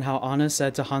 and how Anna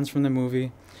said to Hans from the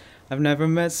movie, "I've never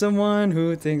met someone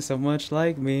who thinks so much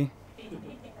like me."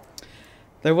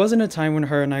 There wasn't a time when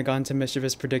her and I got into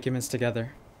mischievous predicaments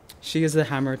together. She is the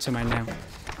hammer to my nail.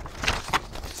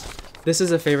 This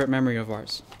is a favorite memory of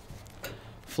ours.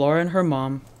 Flora and her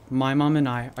mom, my mom and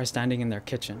I are standing in their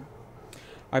kitchen.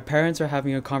 Our parents are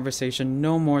having a conversation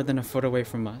no more than a foot away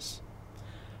from us.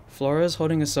 Flora is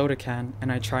holding a soda can,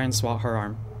 and I try and swat her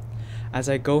arm. As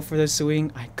I go for the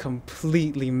swing, I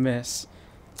completely miss,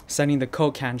 sending the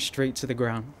Coke can straight to the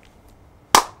ground.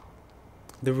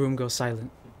 The room goes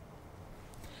silent.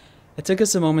 It took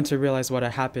us a moment to realize what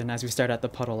had happened as we stared at the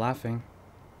puddle laughing.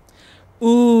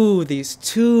 "Ooh, these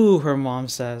two," her mom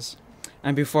says.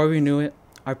 And before we knew it,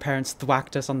 our parents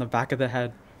thwacked us on the back of the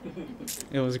head.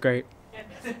 It was great.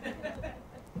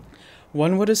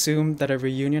 One would assume that a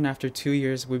reunion after 2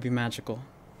 years would be magical.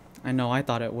 I know I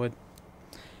thought it would.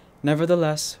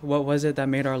 Nevertheless, what was it that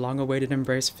made our long-awaited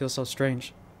embrace feel so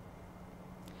strange?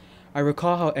 I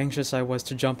recall how anxious I was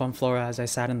to jump on Flora as I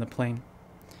sat in the plane.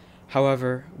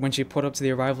 However, when she pulled up to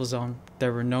the arrival zone,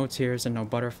 there were no tears and no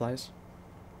butterflies.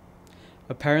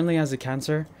 Apparently, as a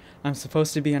Cancer, I'm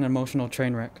supposed to be an emotional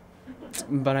train wreck,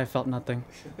 but I felt nothing.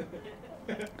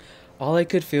 All I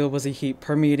could feel was a heat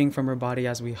permeating from her body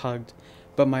as we hugged,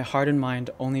 but my heart and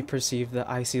mind only perceived the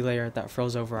icy layer that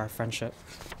froze over our friendship.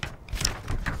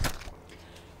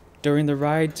 During the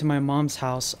ride to my mom's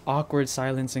house, awkward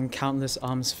silence and countless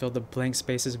ums filled the blank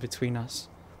spaces between us.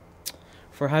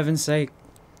 For heaven's sake,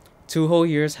 2 whole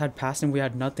years had passed and we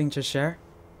had nothing to share?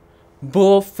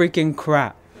 Bull freaking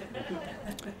crap.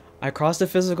 I crossed the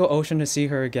physical ocean to see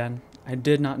her again. I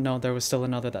did not know there was still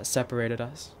another that separated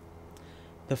us.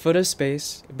 The foot of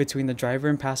space between the driver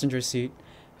and passenger seat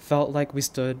felt like we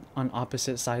stood on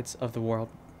opposite sides of the world.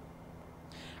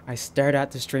 I stared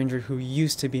at the stranger who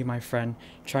used to be my friend,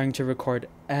 trying to record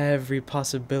every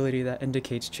possibility that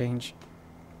indicates change.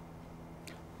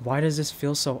 Why does this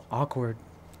feel so awkward?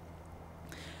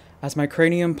 As my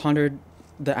cranium pondered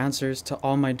the answers to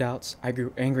all my doubts, I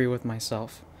grew angry with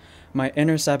myself. My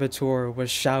inner saboteur was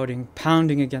shouting,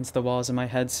 pounding against the walls in my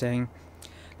head, saying,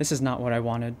 "This is not what I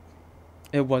wanted.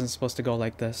 It wasn't supposed to go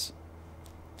like this."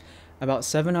 About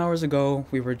 7 hours ago,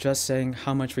 we were just saying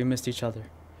how much we missed each other.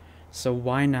 So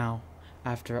why now,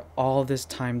 after all this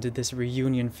time, did this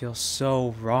reunion feel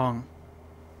so wrong?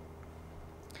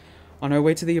 On our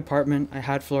way to the apartment, I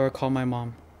had Flora call my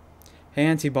mom. "Hey,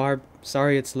 Auntie Barb,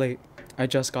 sorry it's late. I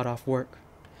just got off work.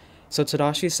 So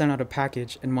Tadashi sent out a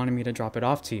package and wanted me to drop it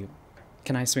off to you.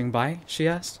 Can I swing by?" she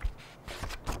asked.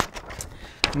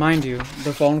 Mind you,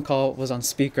 the phone call was on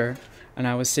speaker, and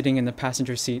I was sitting in the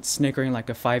passenger seat snickering like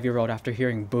a 5-year-old after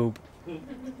hearing boob.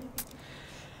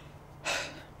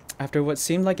 After what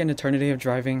seemed like an eternity of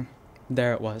driving,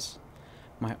 there it was.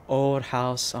 My old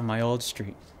house on my old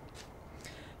street.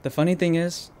 The funny thing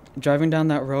is, driving down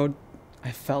that road,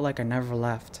 I felt like I never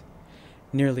left.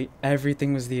 Nearly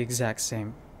everything was the exact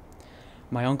same.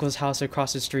 My uncle's house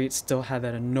across the street still had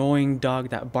that annoying dog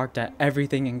that barked at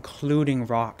everything, including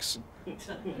rocks.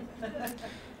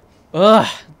 Ugh,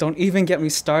 don't even get me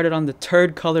started on the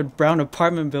turd-colored brown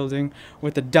apartment building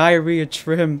with the diarrhea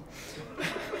trim.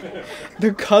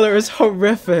 The color is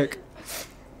horrific.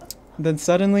 Then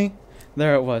suddenly,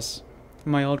 there it was,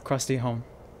 my old crusty home.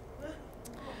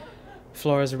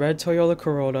 Flora's red Toyota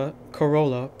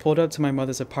Corolla pulled up to my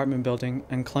mother's apartment building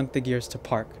and clunked the gears to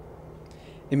park.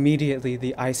 Immediately,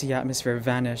 the icy atmosphere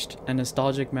vanished, and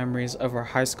nostalgic memories of our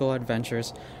high school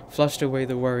adventures flushed away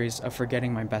the worries of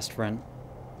forgetting my best friend.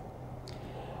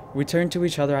 We turned to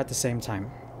each other at the same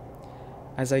time.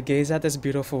 As I gazed at this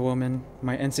beautiful woman,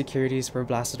 my insecurities were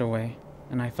blasted away,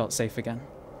 and I felt safe again.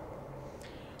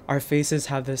 Our faces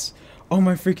have this, "Oh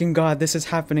my freaking god, this is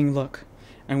happening" look,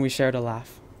 and we shared a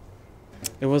laugh.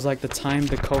 It was like the time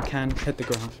the Coke can hit the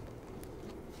ground.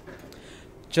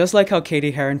 Just like how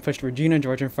Katie Heron pushed Regina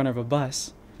George in front of a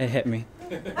bus, it hit me.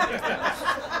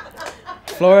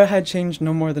 Flora had changed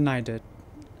no more than I did.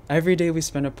 Every day we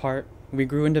spent apart, we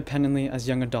grew independently as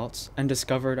young adults and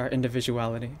discovered our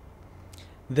individuality.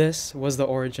 This was the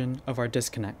origin of our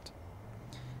disconnect.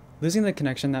 Losing the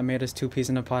connection that made us two peas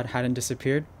in a pod hadn't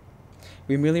disappeared.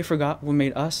 We merely forgot what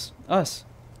made us, us.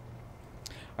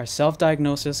 Our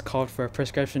self-diagnosis called for a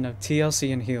prescription of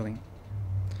TLC and healing.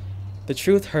 The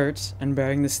truth hurts, and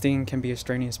bearing the sting can be a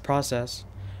strenuous process,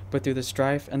 but through the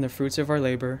strife and the fruits of our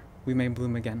labor, we may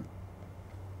bloom again.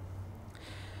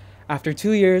 After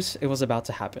 2 years, it was about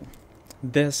to happen.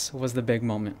 This was the big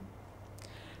moment.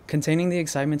 Containing the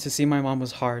excitement to see my mom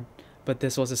was hard, but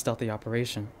this was a stealthy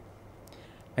operation.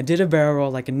 I did a barrel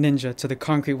roll like a ninja to the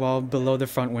concrete wall below the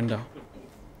front window.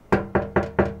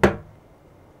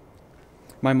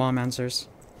 My mom answers,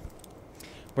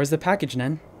 "Where's the package,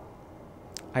 Nen?"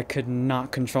 I could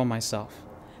not control myself.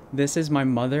 This is my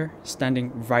mother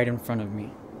standing right in front of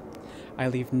me. I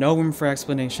leave no room for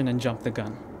explanation and jump the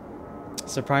gun.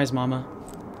 "Surprise, Mama.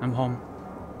 I'm home."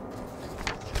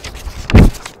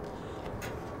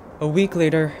 A week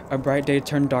later, a bright day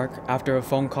turned dark after a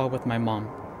phone call with my mom.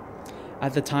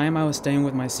 At the time, I was staying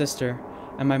with my sister,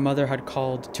 and my mother had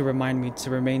called to remind me to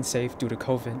remain safe due to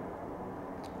COVID.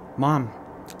 "Mom,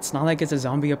 it's not like it's a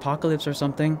zombie apocalypse or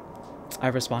something," I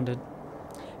responded.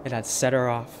 It had set her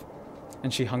off,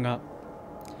 and she hung up.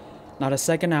 Not a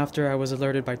second after, I was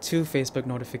alerted by 2 Facebook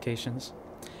notifications.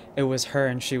 It was her,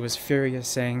 and she was furious,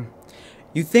 saying,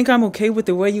 "You think I'm okay with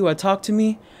the way you talk to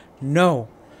me? No.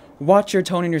 Watch your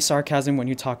tone and your sarcasm when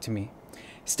you talk to me.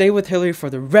 Stay with Hillary for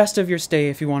the rest of your stay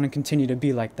if you want to continue to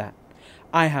be like that.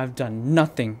 I have done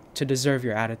nothing to deserve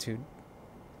your attitude."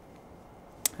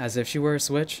 As if she were a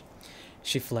switch,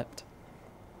 she flipped.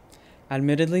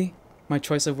 Admittedly, my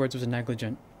choice of words was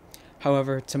negligent.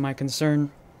 However, to my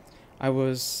concern, I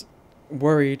was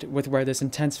worried with where this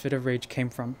intense fit of rage came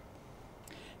from.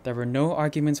 There were no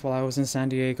arguments while I was in San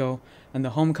Diego, and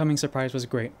the homecoming surprise was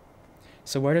great.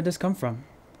 So where did this come from?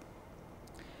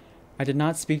 I did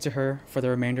not speak to her for the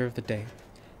remainder of the day,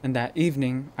 and that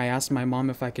evening, I asked my mom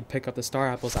if I could pick up the star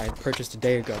apples I had purchased a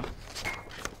day ago.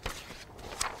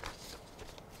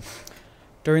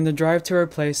 During the drive to her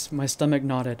place, my stomach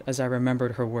knotted as I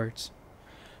remembered her words.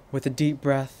 With a deep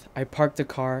breath, I parked the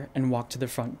car and walked to the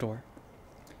front door.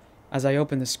 As I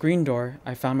opened the screen door,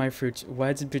 I found my fruits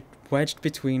wedged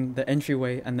between the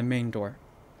entryway and the main door.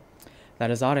 That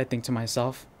is odd, I think to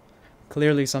myself.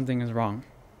 Clearly something is wrong.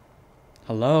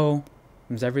 "Hello?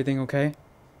 Is everything okay?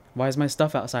 Why is my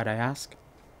stuff outside?" I ask.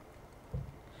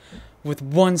 With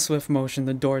one swift motion,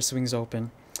 the door swings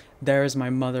open. There is my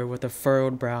mother with a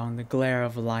furrowed brow and the glare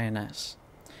of a lioness.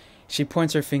 She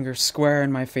points her finger square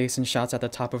in my face and shouts at the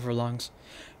top of her lungs,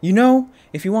 "You know,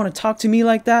 if you want to talk to me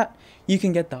like that, you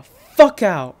can get the fuck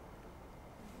out!"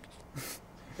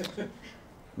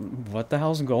 What the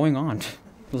hell's going on?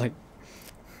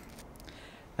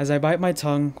 As I bite my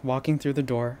tongue, walking through the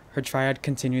door, her tirade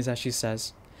continues as she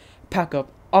says, "Pack up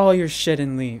all your shit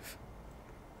and leave."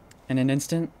 In an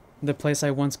instant, the place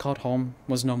I once called home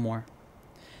was no more.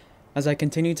 As I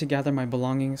continue to gather my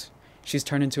belongings, she's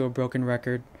turned into a broken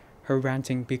record, her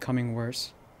ranting becoming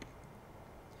worse.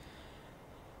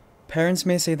 Parents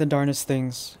may say the darnest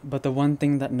things, but the one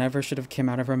thing that never should have come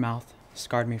out of her mouth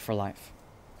scarred me for life.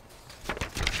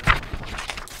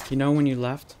 "You know, when you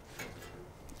left,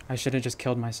 I should have just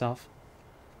killed myself."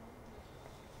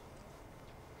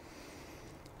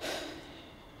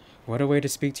 What a way to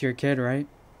speak to your kid, right?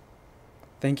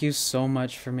 Thank you so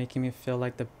much for making me feel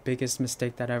like the biggest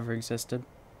mistake that ever existed.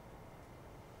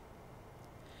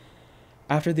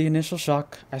 After the initial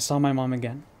shock, I saw my mom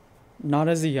again. Not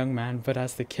as a young man, but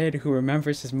as the kid who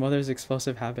remembers his mother's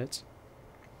explosive habits.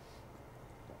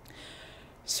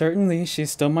 Certainly, she's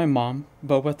still my mom,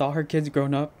 but with all her kids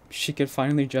grown up, she could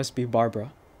finally just be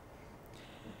Barbara.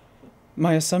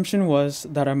 My assumption was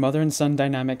that our mother and son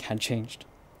dynamic had changed.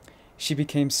 She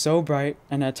became so bright,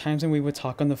 and at times when we would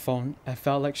talk on the phone, I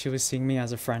felt like she was seeing me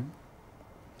as a friend.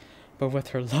 But with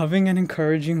her loving and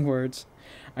encouraging words,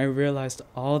 I realized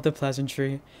all the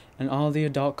pleasantry and all the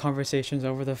adult conversations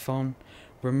over the phone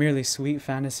were merely sweet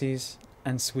fantasies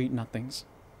and sweet nothings.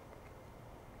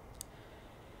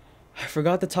 I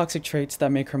forgot the toxic traits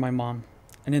that make her my mom,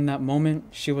 and in that moment,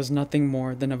 she was nothing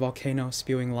more than a volcano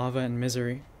spewing lava and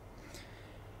misery.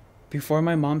 Before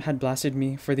my mom had blasted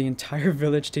me for the entire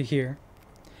village to hear,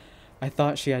 I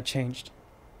thought she had changed.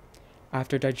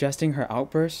 After digesting her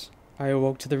outbursts, I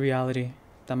awoke to the reality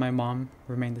that my mom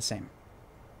remained the same.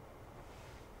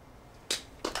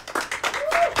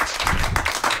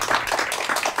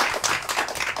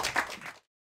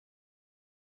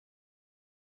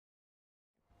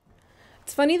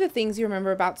 It's funny the things you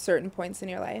remember about certain points in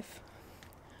your life.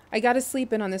 I got to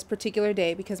sleep in on this particular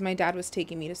day because my dad was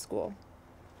taking me to school.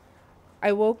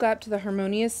 I woke up to the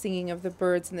harmonious singing of the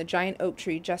birds in the giant oak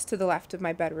tree just to the left of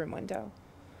my bedroom window.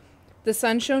 The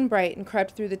sun shone bright and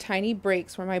crept through the tiny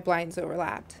breaks where my blinds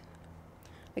overlapped.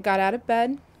 I got out of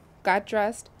bed, got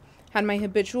dressed, had my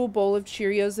habitual bowl of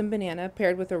Cheerios and banana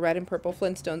paired with a red and purple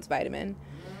Flintstones vitamin,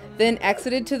 then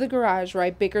exited to the garage where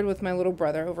I bickered with my little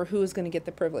brother over who was going to get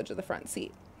the privilege of the front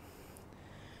seat.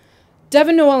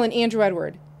 "Devan, Noel, and Andrew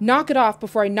Edward, knock it off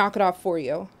before I knock it off for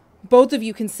you. Both of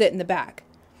you can sit in the back.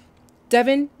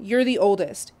 Devan, you're the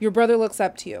oldest. Your brother looks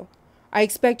up to you. I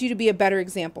expect you to be a better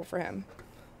example for him."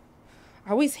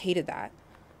 I always hated that.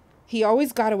 He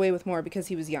always got away with more because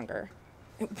he was younger.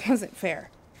 It wasn't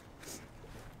fair.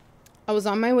 I was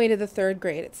on my way to the 3rd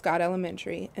grade at Scott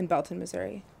Elementary in Belton,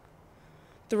 Missouri.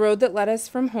 The road that led us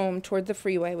from home toward the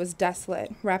freeway was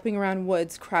desolate, wrapping around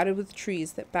woods crowded with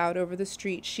trees that bowed over the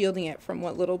street, shielding it from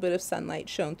what little bit of sunlight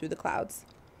shone through the clouds.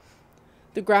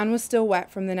 The ground was still wet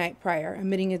from the night prior,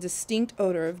 emitting a distinct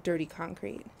odor of dirty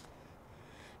concrete.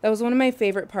 That was one of my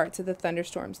favorite parts of the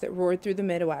thunderstorms that roared through the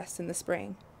Midwest in the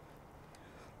spring.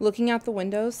 Looking out the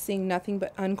windows, seeing nothing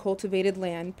but uncultivated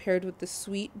land paired with the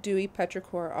sweet, dewy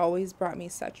petrichor always brought me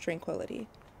such tranquility.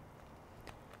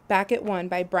 Back at One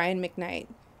by Brian McKnight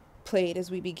played as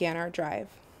we began our drive.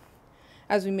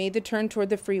 As we made the turn toward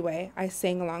the freeway, I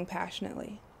sang along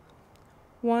passionately.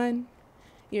 1,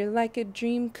 you're like a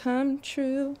dream come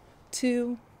true.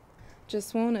 2,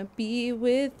 just wanna be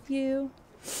with you.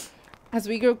 As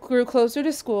we grew closer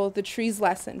to school, the trees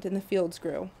lessened and the fields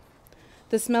grew.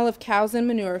 The smell of cows and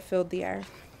manure filled the air.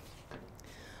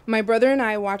 My brother and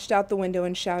I watched out the window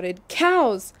and shouted,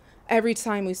 "Cows!" every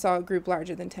time we saw a group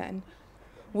larger than 10.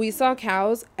 We saw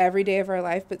cows every day of our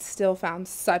life, but still found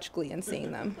such glee in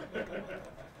seeing them.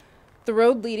 The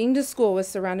road leading to school was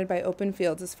surrounded by open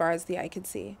fields as far as the eye could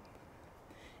see.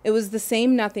 It was the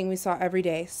same nothing we saw every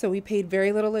day, so we paid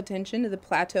very little attention to the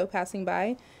plateau passing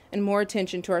by and more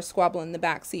attention to our squabble in the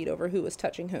back seat over who was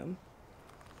touching whom.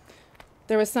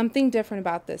 There was something different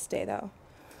about this day, though.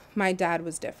 My dad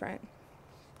was different.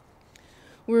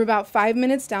 We were about 5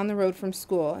 minutes down the road from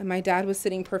school, and my dad was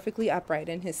sitting perfectly upright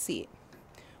in his seat,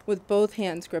 with both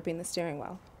hands gripping the steering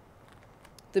wheel.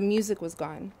 The music was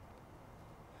gone.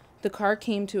 The car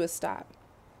came to a stop.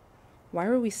 Why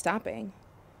were we stopping?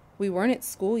 We weren't at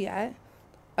school yet.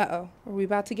 Uh-oh, are we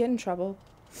about to get in trouble?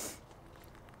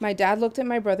 My dad looked at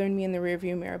my brother and me in the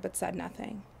rearview mirror, but said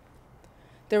nothing.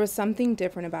 There was something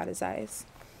different about his eyes.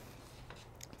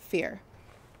 Fear.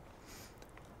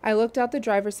 I looked out the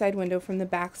driver's side window from the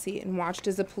back seat and watched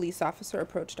as a police officer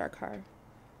approached our car.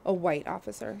 A white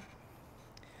officer.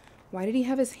 Why did he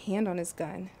have his hand on his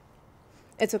gun?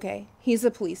 It's okay. He's a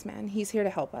policeman. He's here to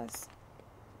help us.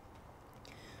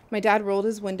 My dad rolled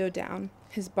his window down.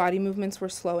 His body movements were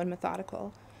slow and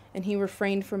methodical, and he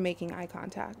refrained from making eye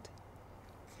contact.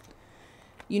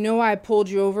 "You know why I pulled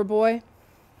you over, boy?"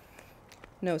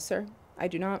 "No, sir. I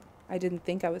do not. I didn't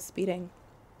think I was speeding."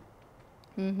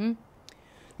 "Mm-hmm.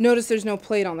 Notice there's no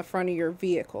plate on the front of your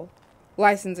vehicle.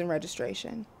 License and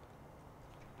registration."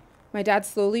 My dad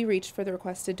slowly reached for the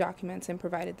requested documents and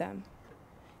provided them.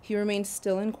 He remained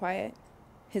still and quiet,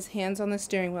 his hands on the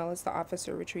steering wheel as the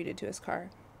officer retreated to his car.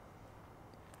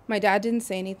 My dad didn't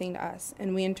say anything to us,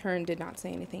 and we in turn did not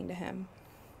say anything to him.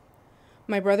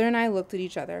 My brother and I looked at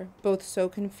each other, both so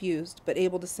confused, but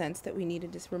able to sense that we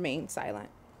needed to remain silent.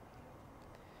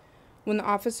 When the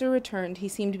officer returned, he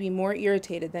seemed to be more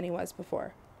irritated than he was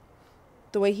before.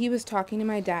 The way he was talking to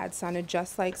my dad sounded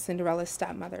just like Cinderella's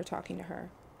stepmother talking to her.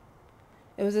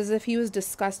 It was as if he was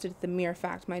disgusted at the mere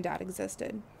fact my dad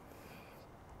existed.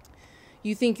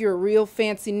 "You think you're a real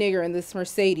fancy nigger in this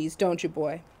Mercedes, don't you,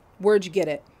 boy? Where'd you get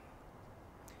it?"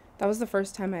 That was the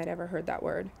first time I had ever heard that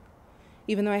word.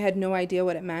 Even though I had no idea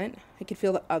what it meant, I could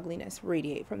feel the ugliness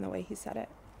radiate from the way he said it.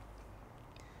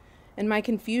 In my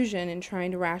confusion in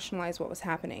trying to rationalize what was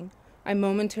happening, I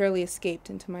momentarily escaped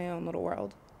into my own little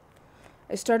world.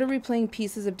 I started replaying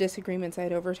pieces of disagreements I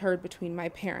had overheard between my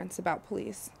parents about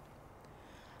police.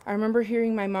 I remember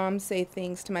hearing my mom say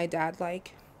things to my dad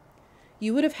like,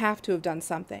 "You would have to have done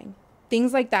something.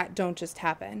 Things like that don't just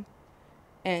happen."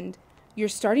 And, "You're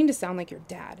starting to sound like your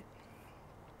dad."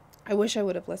 I wish I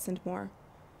would have listened more.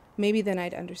 Maybe then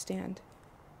I'd understand.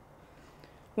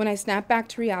 When I snapped back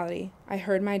to reality, I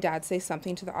heard my dad say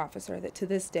something to the officer that to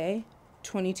this day,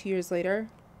 22 years later,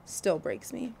 still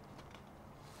breaks me.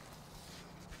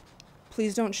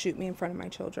 "Please don't shoot me in front of my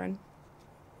children."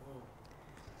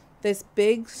 This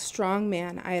big, strong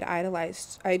man I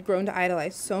had grown to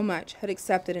idolize so much, had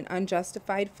accepted an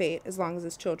unjustified fate as long as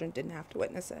his children didn't have to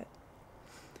witness it.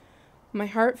 My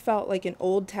heart felt like an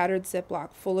old tattered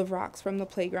Ziploc full of rocks from the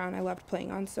playground I loved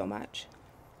playing on so much.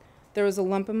 There was a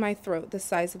lump in my throat the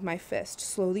size of my fist,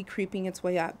 slowly creeping its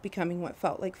way up, becoming what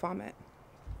felt like vomit.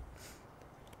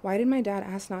 Why did my dad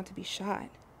ask not to be shot?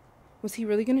 Was he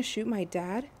really going to shoot my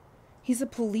dad? He's a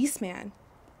policeman.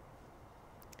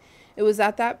 It was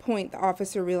at that point the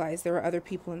officer realized there were other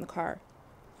people in the car.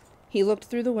 He looked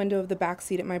through the window of the back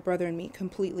seat at my brother and me,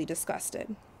 completely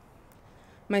disgusted.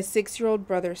 My 6-year-old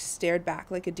brother stared back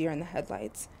like a deer in the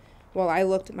headlights, while I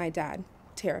looked at my dad,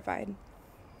 terrified.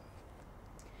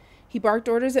 He barked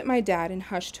orders at my dad in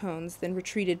hushed tones, then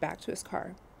retreated back to his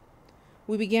car.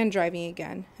 We began driving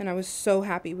again, and I was so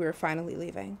happy we were finally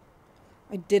leaving.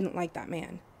 I didn't like that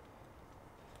man.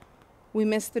 We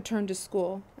missed the turn to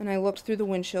school, and I looked through the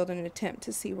windshield in an attempt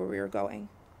to see where we were going.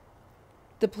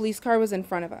 The police car was in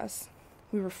front of us.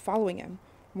 We were following him.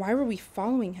 Why were we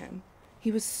following him?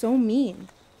 He was so mean.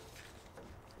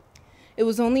 It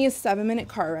was only a 7-minute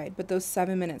car ride, but those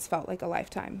 7 minutes felt like a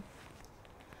lifetime.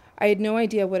 I had no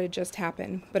idea what had just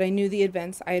happened, but I knew the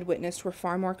events I had witnessed were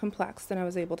far more complex than I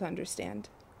was able to understand.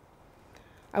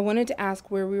 I wanted to ask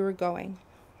where we were going,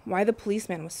 why the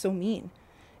policeman was so mean,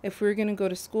 if we were going to go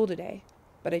to school today,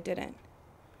 but I didn't.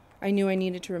 I knew I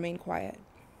needed to remain quiet.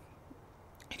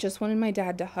 I just wanted my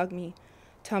dad to hug me,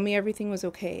 tell me everything was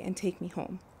okay, and take me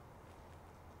home.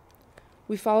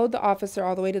 We followed the officer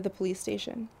all the way to the police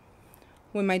station.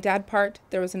 When my dad parked,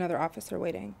 there was another officer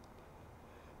waiting.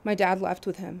 My dad left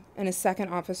with him, and a second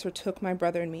officer took my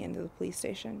brother and me into the police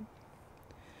station.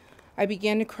 I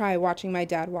began to cry watching my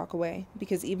dad walk away,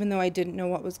 because even though I didn't know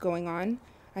what was going on,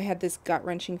 I had this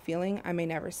gut-wrenching feeling I may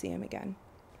never see him again.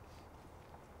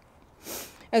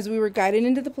 As we were guided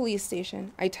into the police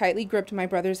station, I tightly gripped my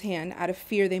brother's hand out of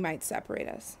fear they might separate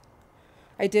us.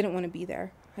 I didn't want to be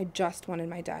there. I just wanted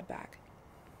my dad back.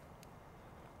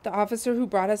 The officer who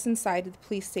brought us inside the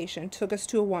police station took us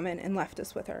to a woman and left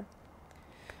us with her.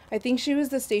 I think she was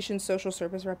the station's social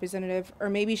service representative, or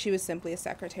maybe she was simply a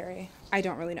secretary. I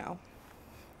don't really know.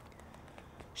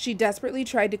 She desperately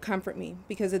tried to comfort me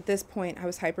because at this point I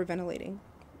was hyperventilating.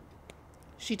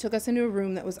 She took us into a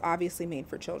room that was obviously made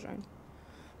for children.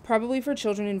 Probably for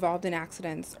children involved in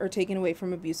accidents or taken away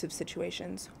from abusive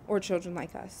situations, or children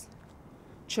like us.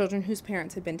 Children whose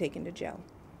parents had been taken to jail.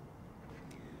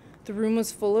 The room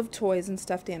was full of toys and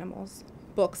stuffed animals,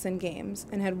 books and games,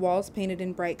 and had walls painted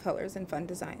in bright colors and fun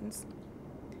designs.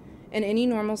 In any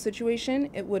normal situation,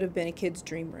 it would have been a kid's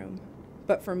dream room,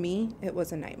 but for me, it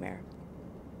was a nightmare.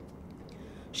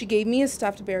 She gave me a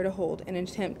stuffed bear to hold in an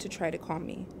attempt to try to calm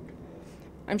me.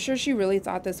 I'm sure she really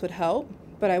thought this would help,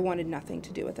 but I wanted nothing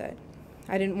to do with it.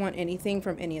 I didn't want anything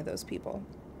from any of those people.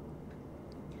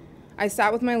 I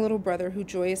sat with my little brother who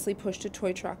joyously pushed a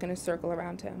toy truck in a circle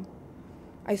around him.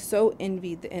 I so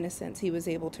envied the innocence he was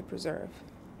able to preserve.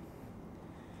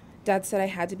 Dad said I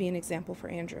had to be an example for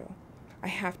Andrew. I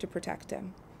have to protect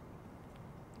him.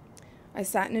 I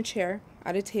sat in a chair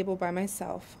at a table by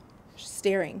myself,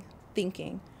 staring,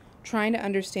 thinking, trying to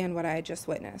understand what I had just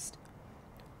witnessed.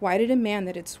 Why did a man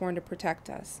that had sworn to protect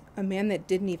us, a man that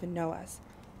didn't even know us,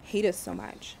 hate us so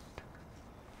much?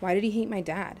 Why did he hate my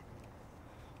dad?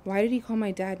 Why did he call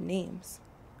my dad names?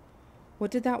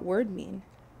 What did that word mean?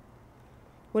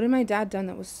 What had my dad done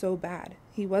that was so bad?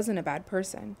 He wasn't a bad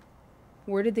person.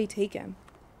 Where did they take him?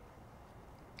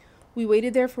 We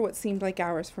waited there for what seemed like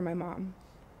hours for my mom.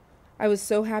 I was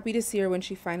so happy to see her when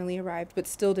she finally arrived, but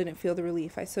still didn't feel the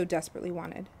relief I so desperately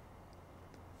wanted.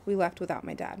 We left without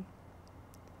my dad.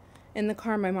 In the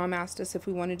car, my mom asked us if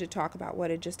we wanted to talk about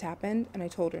what had just happened, and I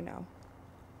told her no.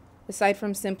 Aside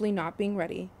from simply not being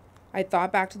ready, I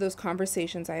thought back to those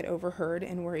conversations I had overheard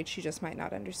and worried she just might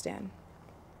not understand.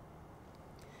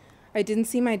 I didn't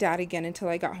see my dad again until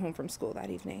I got home from school that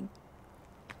evening.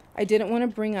 I didn't want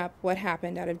to bring up what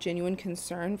happened out of genuine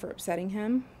concern for upsetting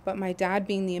him, but my dad,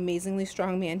 being the amazingly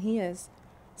strong man he is,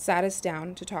 sat us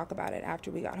down to talk about it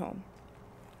after we got home.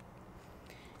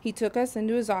 He took us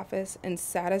into his office and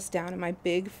sat us down in my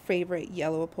big favorite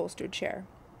yellow upholstered chair.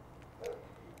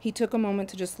 He took a moment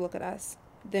to just look at us,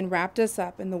 then wrapped us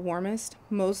up in the warmest,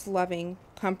 most loving,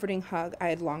 comforting hug I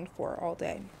had longed for all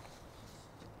day.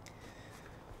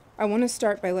 I want to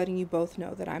start by letting you both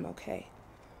know that I'm okay.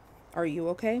 Are you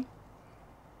okay?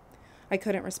 I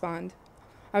couldn't respond.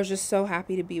 I was just so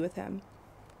happy to be with him.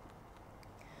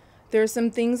 There are some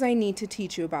things I need to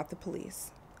teach you about the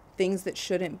police. Things that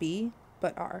shouldn't be,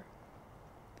 but are.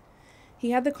 He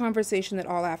had the conversation that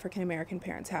all African American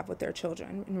parents have with their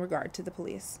children in regard to the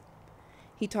police.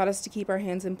 He taught us to keep our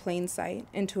hands in plain sight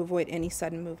and to avoid any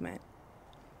sudden movement.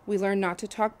 We learned not to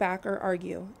talk back or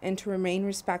argue, and to remain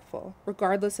respectful,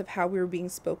 regardless of how we were being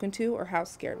spoken to or how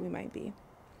scared we might be.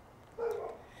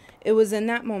 It was in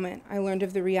that moment I learned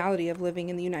of the reality of living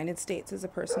in the United States as a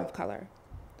person of color.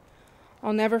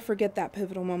 I'll never forget that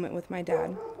pivotal moment with my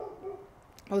dad.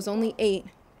 I was only 8,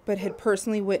 but had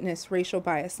personally witnessed racial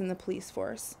bias in the police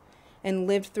force, and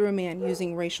lived through a man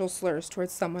using racial slurs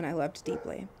towards someone I loved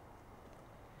deeply.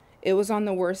 It was on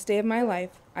the worst day of my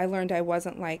life I learned I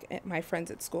wasn't like my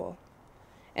friends at school,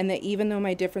 and that even though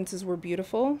my differences were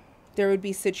beautiful, there would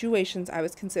be situations I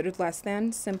was considered less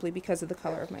than simply because of the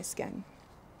color of my skin.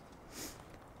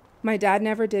 My dad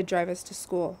never did drive us to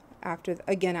school after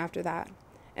that,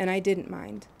 and I didn't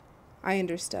mind. I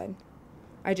understood.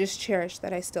 I just cherished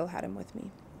that I still had him with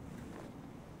me.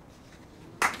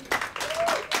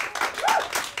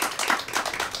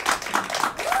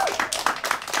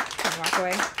 Walk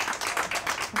away.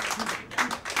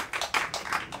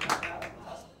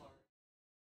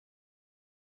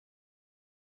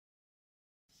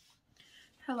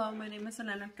 Hello, my name is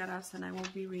Elena Alcaraz, and I will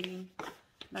be reading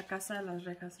La Casa de las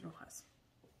Rejas Rojas.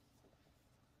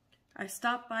 I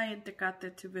stopped by in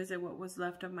Tecate to visit what was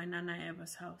left of my Nana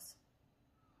Eva's house.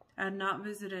 I had not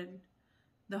visited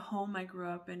the home I grew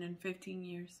up in 15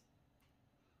 years.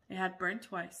 It had burned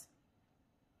twice.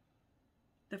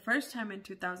 The first time in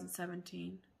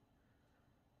 2017.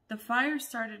 The fire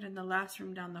started in the last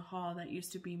room down the hall that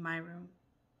used to be my room.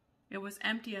 It was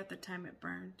empty at the time it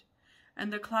burned.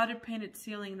 and the clouded painted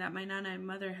ceiling that my nana and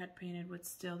mother had painted was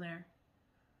still there.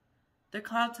 The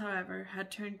clouds, however,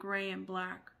 had turned gray and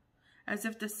black, as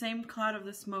if the same cloud of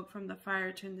the smoke from the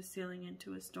fire turned the ceiling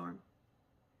into a storm.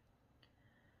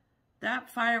 That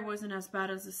fire wasn't as bad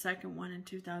as the second one in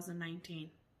 2019,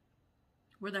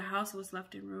 where the house was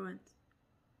left in ruins.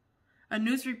 A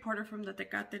news reporter from the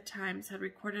Tecate Times had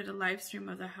recorded a live stream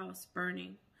of the house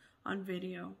burning on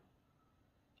video.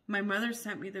 My mother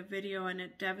sent me the video, and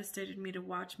it devastated me to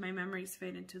watch my memories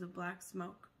fade into the black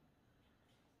smoke.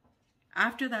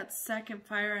 After that second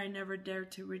fire, I never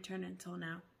dared to return until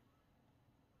now.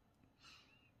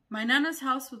 My Nana's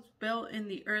house was built in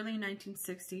the early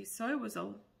 1960s, so it was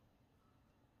old.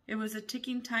 It was a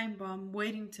ticking time bomb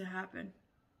waiting to happen.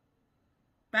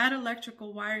 Bad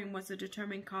electrical wiring was the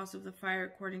determining cause of the fire,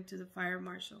 according to the fire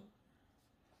marshal.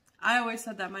 I always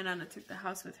said that my Nana took the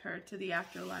house with her to the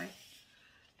afterlife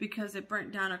because it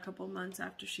burnt down a couple months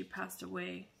after she passed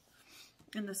away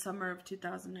in the summer of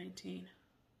 2019.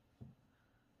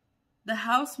 The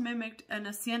house mimicked an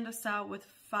hacienda style with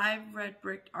 5 red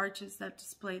brick arches that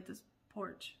displayed the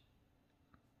porch.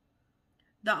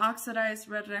 The oxidized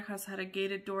red rejas had a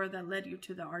gated door that led you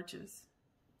to the arches.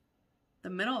 The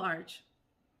middle arch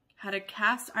had a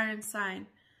cast iron sign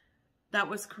that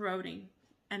was corroding,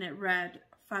 and it read,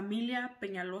 Familia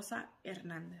Peñalosa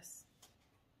Hernández.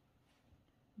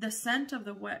 The scent of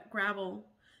the wet gravel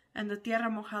and the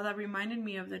tierra mojada reminded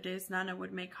me of the days Nana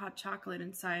would make hot chocolate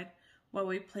inside while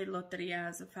we played loteria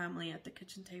as a family at the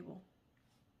kitchen table.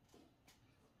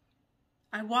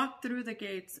 I walked through the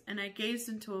gates and I gazed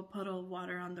into a puddle of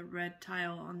water on the red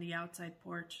tile on the outside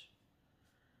porch.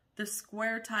 The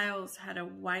square tiles had a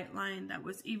white line that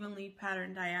was evenly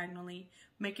patterned diagonally,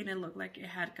 making it look like it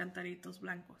had cantaritos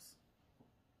blancos.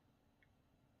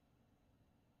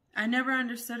 I never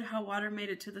understood how water made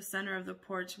it to the center of the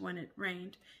porch when it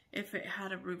rained, if it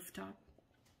had a rooftop.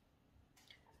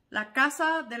 La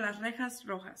Casa de las Rejas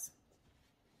Rojas.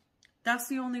 That's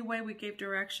the only way we gave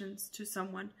directions to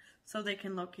someone so they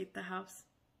can locate the house.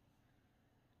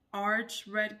 Arched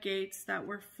red gates that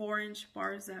were 4-inch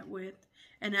bars at width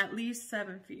and at least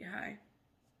 7 feet high.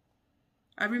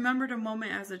 I remembered a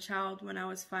moment as a child when I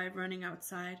was 5 running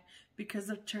outside because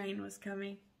the train was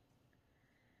coming.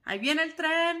 Ahí viene el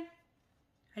tren!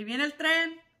 Ahí viene el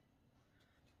tren!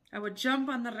 I would jump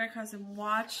on the rejas and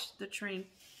watch the train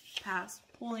pass,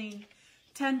 pulling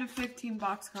 10 to 15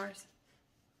 boxcars.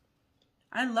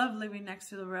 I loved living next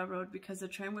to the railroad because the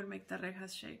train would make the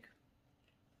rejas shake.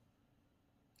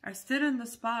 I stood in the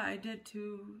spot I did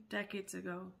 2 decades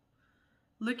ago,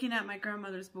 looking at my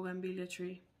grandmother's bougainvillea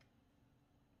tree.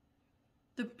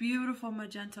 The beautiful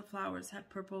magenta flowers had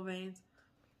purple veins.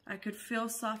 I could feel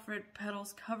soft red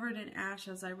petals covered in ash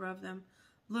as I rubbed them,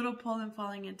 little pollen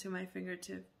falling into my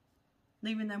fingertip,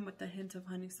 leaving them with a hint of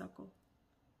honeysuckle.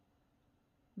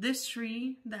 This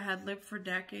tree that had lived for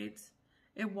decades,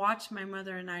 it watched my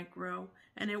mother and I grow,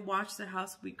 and it watched the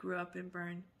house we grew up in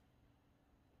burn.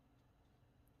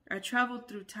 I traveled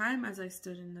through time as I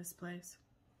stood in this place.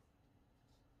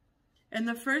 In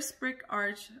the first brick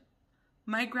arch,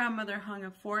 my grandmother hung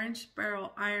a 4-inch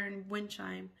barrel iron wind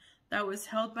chime that was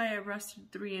held by a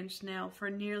rusted 3-inch nail for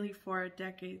nearly 4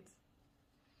 decades.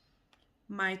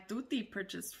 My tuti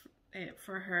purchased it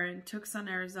for her in Tucson,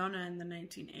 Arizona in the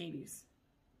 1980s.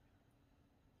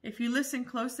 If you listen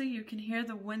closely, you can hear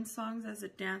the wind songs as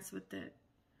it danced with it.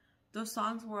 Those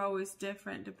songs were always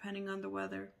different depending on the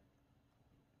weather.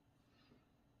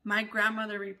 My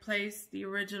grandmother replaced the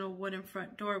original wooden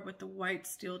front door with the white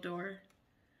steel door.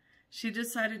 She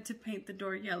decided to paint the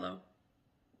door yellow.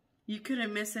 You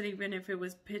couldn't miss it even if it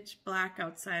was pitch black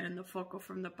outside and the foco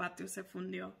from the patio se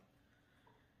fundió.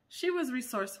 She was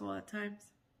resourceful at times.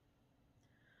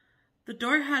 The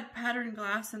door had patterned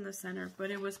glass in the center,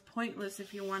 but it was pointless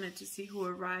if you wanted to see who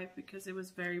arrived because it was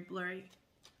very blurry.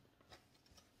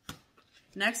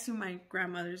 Next to my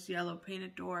grandmother's yellow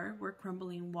painted door were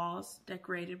crumbling walls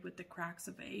decorated with the cracks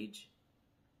of age.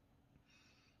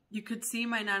 You could see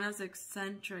my Nana's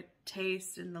eccentric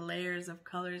taste in the layers of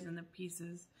colors and the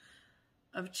pieces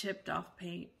of chipped off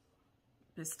paint.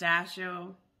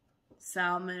 Pistachio,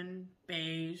 salmon,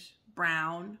 beige,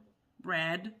 brown,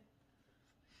 red.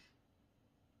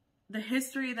 The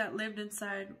history that lived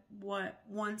inside what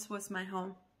once was my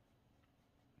home.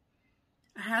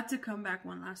 I had to come back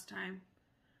one last time.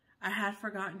 I had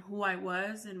forgotten who I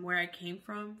was and where I came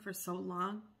from for so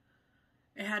long.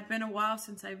 It had been a while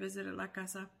since I visited La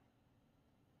Casa.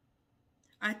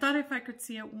 I thought if I could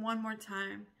see it one more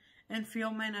time and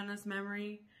feel my Nana's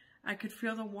memory, I could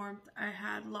feel the warmth I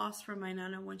had lost from my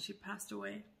Nana when she passed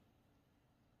away.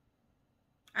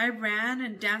 I ran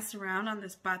and danced around on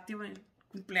this patio in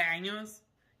cumpleaños,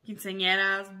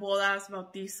 quinceañeras, bodas,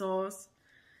 bautizos,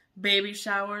 baby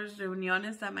showers,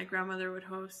 reuniones that my grandmother would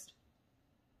host.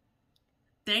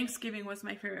 Thanksgiving was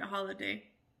my favorite holiday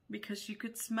because you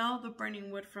could smell the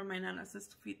burning wood from my nana's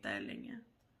estufita de leña.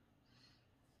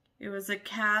 It was a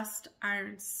cast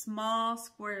iron, small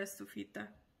square estufita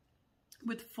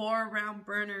with 4 round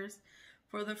burners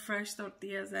for the fresh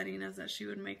tortillas de harinas that she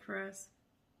would make for us.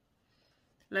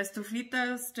 La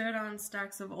estufita stood on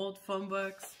stacks of old phone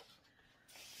books,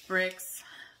 bricks,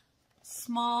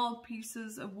 small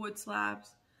pieces of wood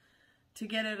slabs to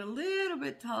get it a little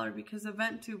bit taller because the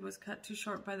vent tube was cut too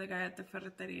short by the guy at the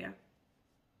ferreteria.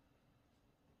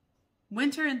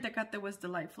 Winter in Tecate was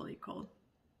delightfully cold.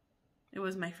 It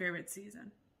was my favorite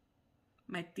season.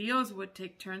 My tios would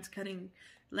take turns cutting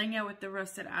leña with the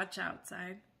roasted hacha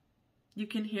outside. You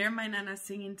can hear my nana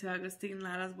singing to Agustin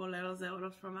Lara's boleros de oro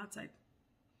from outside.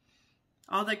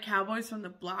 All the cowboys from the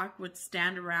block would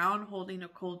stand around holding a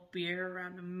cold beer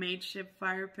around a makeshift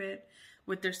fire pit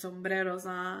with their sombreros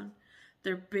on,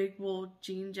 their big wool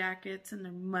jean jackets and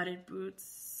their mudded boots,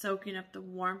 soaking up the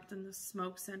warmth and the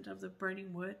smoke scent of the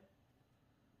burning wood.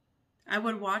 I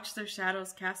would watch their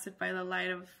shadows casted by the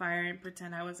light of a fire and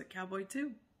pretend I was a cowboy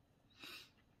too.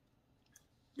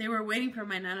 They were waiting for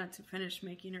my nana to finish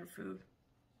making her food.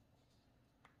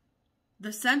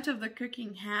 The scent of the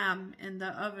cooking ham in the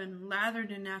oven,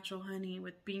 lathered in natural honey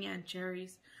with piña and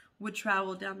cherries, would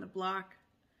travel down the block,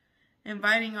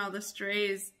 inviting all the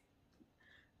strays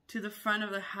to the front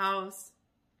of the house.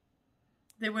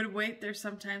 They would wait there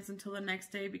sometimes until the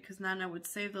next day because Nana would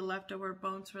save the leftover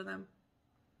bones for them.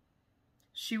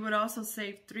 She would also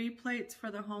save 3 plates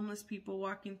for the homeless people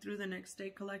walking through the next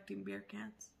day collecting beer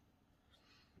cans.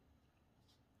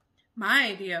 My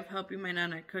idea of helping my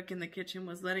Nana cook in the kitchen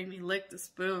was letting me lick the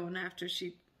spoon after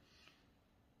she'd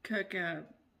cook a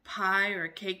pie or a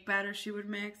cake batter she would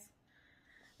mix.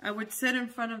 I would sit in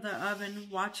front of the oven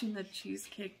watching the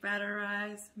cheesecake batter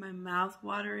rise, my mouth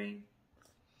watering.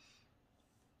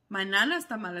 My Nana's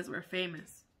tamales were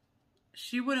famous.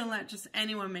 She wouldn't let just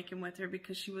anyone make them with her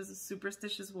because she was a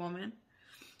superstitious woman,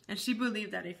 and she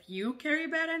believed that if you carry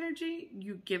bad energy,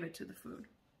 you give it to the food.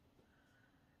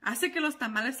 Hace que los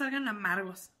tamales salgan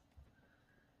amargos.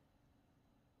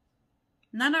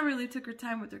 Nana really took her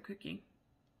time with her cooking.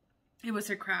 It was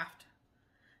her craft.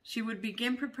 She would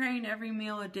begin preparing every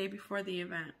meal a day before the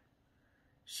event.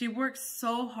 She worked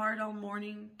so hard all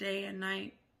morning, day, and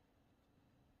night.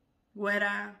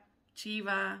 Güera,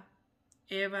 Chiva,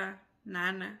 Eva,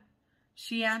 Nana.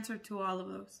 She answered to all of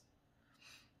those.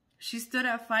 She stood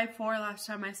at 5'4" last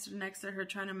time I stood next to her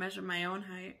trying to measure my own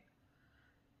height.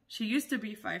 She used to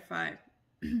be 5'5".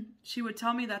 She would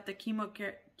tell me that the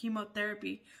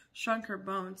chemotherapy shrunk her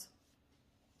bones.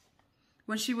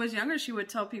 When she was younger, she would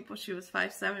tell people she was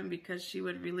 5'7" because she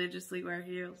would religiously wear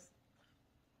heels.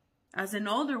 As an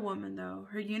older woman, though,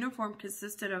 her uniform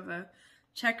consisted of a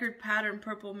checkered pattern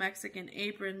purple Mexican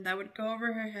apron that would go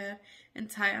over her head and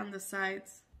tie on the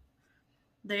sides.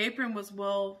 The apron was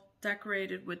well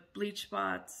decorated with bleach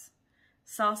spots,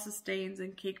 salsa stains,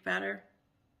 and cake batter.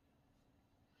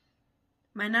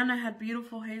 My Nana had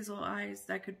beautiful hazel eyes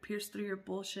that could pierce through your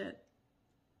bullshit.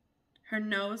 Her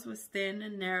nose was thin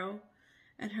and narrow,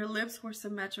 and her lips were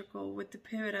symmetrical with the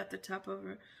pivot at the top of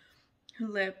her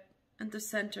lip and the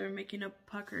center making a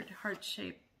puckered,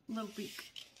 heart-shaped little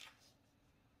beak.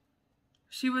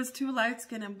 She was too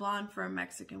light-skinned and blonde for a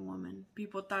Mexican woman.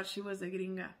 People thought she was a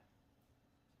gringa.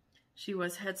 She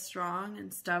was headstrong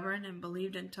and stubborn and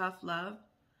believed in tough love.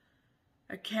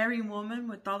 A caring woman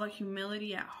with all the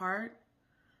humility at heart.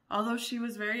 Although she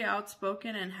was very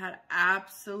outspoken and had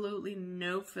absolutely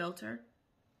no filter,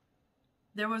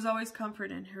 there was always comfort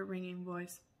in her ringing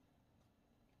voice.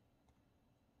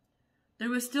 There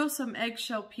was still some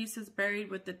eggshell pieces buried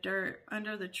with the dirt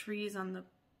under the trees on the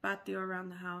patio around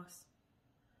the house.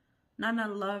 Nana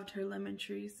loved her lemon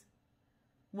trees.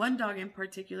 One dog in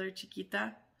particular,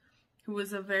 Chiquita, who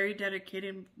was a very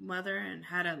dedicated mother and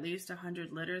had at least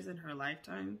 100 litters in her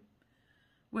lifetime,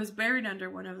 was buried under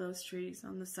one of those trees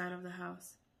on the side of the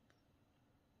house.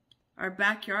 Our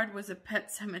backyard was a pet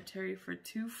cemetery for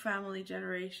 2 family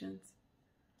generations.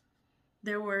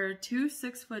 There were 2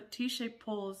 6-foot T-shaped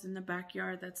poles in the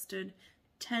backyard that stood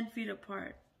 10 feet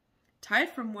apart,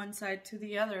 tied from one side to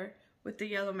the other with the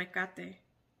yellow mecate.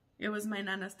 It was my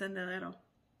Nana's tendedero.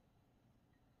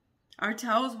 Our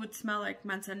towels would smell like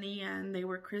manzanilla, and they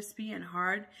were crispy and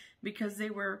hard because they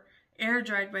were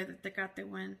air-dried by the Tecate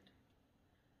wind.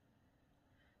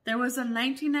 There was a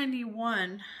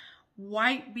 1991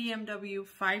 white BMW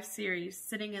 5 Series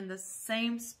sitting in the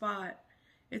same spot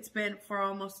It's been for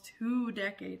almost 2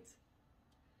 decades.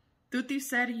 Tutti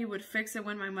said he would fix it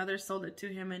when my mother sold it to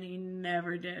him, and he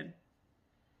never did.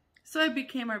 So it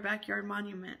became our backyard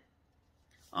monument.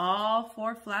 All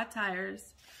 4 flat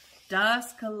tires,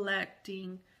 dust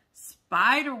collecting,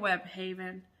 spiderweb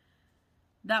haven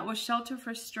that was shelter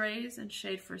for strays and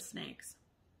shade for snakes.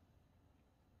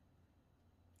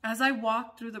 As I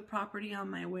walked through the property on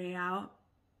my way out,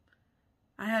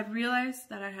 I had realized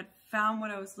that I had found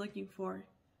what I was looking for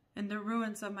in the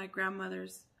ruins of my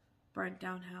grandmother's burnt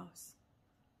down house.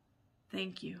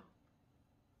 Thank you.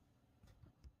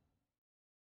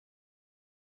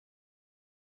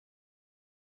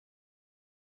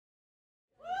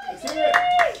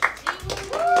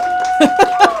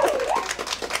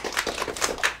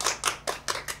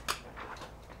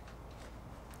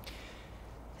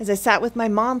 As I sat with my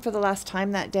mom for the last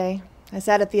time that day, I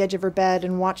sat at the edge of her bed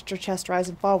and watched her chest rise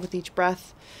and fall with each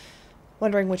breath,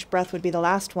 wondering which breath would be the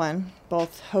last one,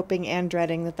 both hoping and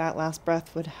dreading that that last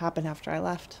breath would happen after I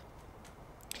left.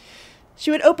 She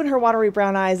would open her watery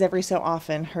brown eyes every so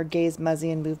often, her gaze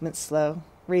muzzy and movements slow,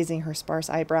 raising her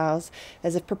sparse eyebrows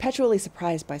as if perpetually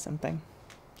surprised by something.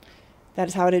 That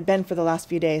is how it had been for the last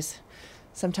few days.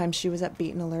 Sometimes she was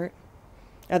upbeat and alert,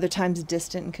 other times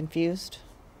distant and confused.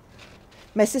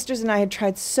 My sisters and I had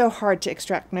tried so hard to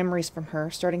extract memories from her,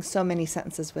 starting so many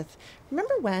sentences with,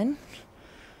 "Remember when?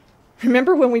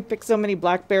 Remember when we picked so many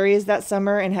blackberries that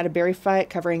summer and had a berry fight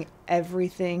covering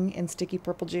everything in sticky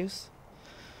purple juice?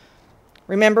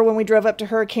 Remember when we drove up to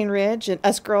Hurricane Ridge and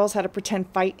us girls had a pretend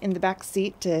fight in the back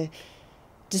seat to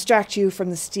distract you from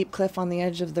the steep cliff on the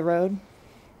edge of the road?"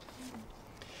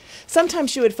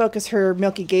 Sometimes she would focus her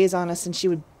milky gaze on us and she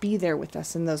would be there with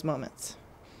us in those moments.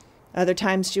 Other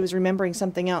times she was remembering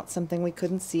something else, something we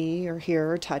couldn't see or hear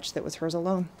or touch that was hers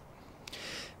alone.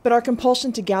 But our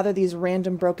compulsion to gather these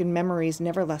random broken memories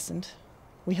never lessened.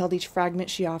 We held each fragment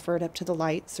she offered up to the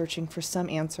light, searching for some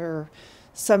answer or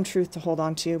some truth to hold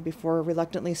on to before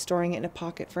reluctantly storing it in a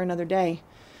pocket for another day,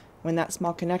 when that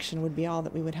small connection would be all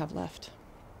that we would have left.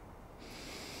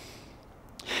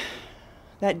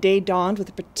 That day dawned with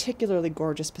a particularly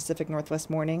gorgeous Pacific Northwest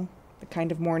morning, the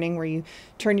kind of morning where you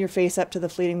turn your face up to the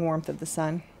fleeting warmth of the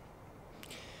sun.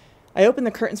 I opened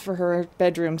the curtains for her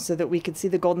bedroom so that we could see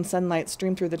the golden sunlight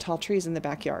stream through the tall trees in the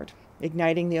backyard,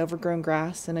 igniting the overgrown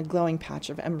grass and a glowing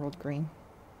patch of emerald green.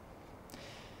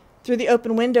 Through the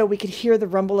open window, we could hear the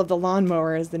rumble of the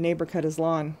lawnmower as the neighbor cut his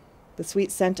lawn, the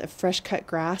sweet scent of fresh-cut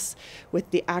grass with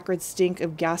the acrid stink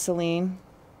of gasoline,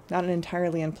 not an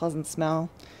entirely unpleasant smell,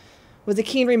 was a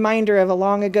keen reminder of a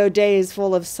long-ago days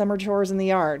full of summer chores in the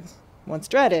yard, once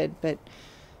dreaded, but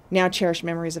now cherished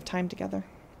memories of time together.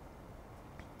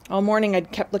 All morning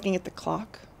I'd kept looking at the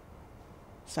clock,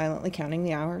 silently counting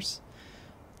the hours,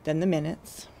 then the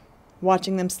minutes,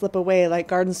 watching them slip away like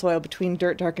garden soil between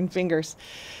dirt-darkened fingers.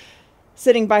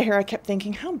 Sitting by her, I kept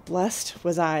thinking, how blessed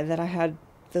was I that I had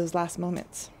those last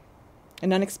moments,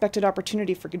 an unexpected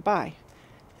opportunity for goodbye,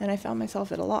 and I found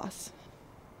myself at a loss.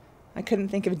 I couldn't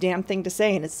think of a damn thing to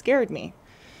say, and it scared me.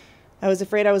 I was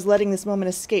afraid I was letting this moment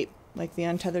escape, like the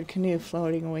untethered canoe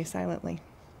floating away silently.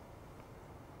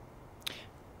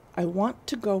 "I want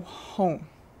to go home,"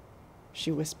 she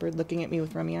whispered, looking at me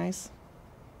with rummy eyes.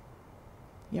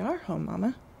 "You are home,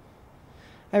 Mama."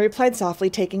 I replied softly,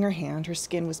 taking her hand. Her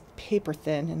skin was paper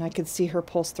thin, and I could see her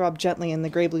pulse throb gently in the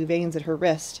gray-blue veins at her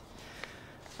wrist.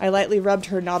 I lightly rubbed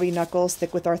her knobby knuckles,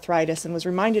 thick with arthritis, and was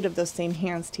reminded of those same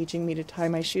hands teaching me to tie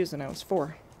my shoes when I was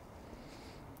 4.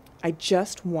 "I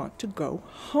just want to go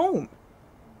home,"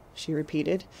 she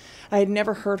repeated. I had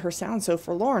never heard her sound so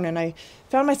forlorn, and I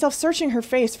found myself searching her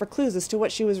face for clues as to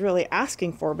what she was really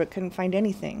asking for, but couldn't find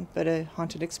anything but a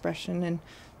haunted expression and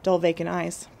dull, vacant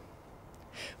eyes.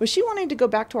 Was she wanting to go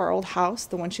back to our old house,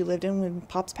 the one she lived in when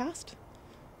Pops passed?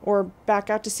 Or back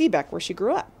out to Seebeck, where she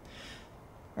grew up?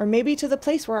 Or maybe to the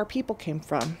place where our people came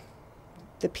from,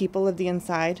 the people of the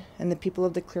inside and the people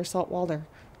of the clear salt water,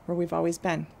 where we've always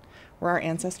been? Were our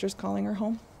ancestors calling her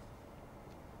home?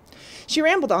 She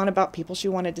rambled on about people she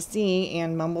wanted to see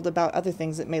and mumbled about other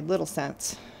things that made little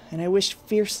sense, and I wished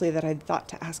fiercely that I'd thought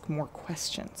to ask more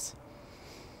questions.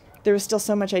 There was still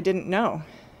so much I didn't know.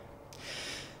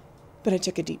 But I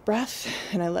took a deep breath,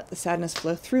 and I let the sadness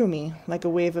flow through me like a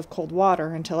wave of cold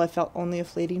water until I felt only a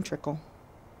fleeting trickle.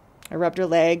 I rubbed her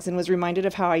legs and was reminded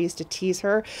of how I used to tease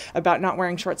her about not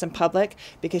wearing shorts in public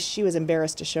because she was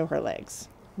embarrassed to show her legs.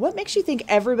 "What makes you think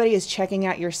everybody is checking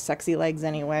out your sexy legs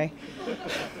anyway?"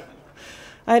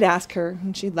 I'd ask her,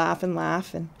 and she'd laugh,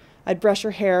 and I'd brush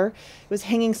her hair. It was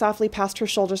hanging softly past her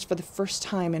shoulders for the first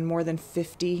time in more than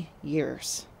 50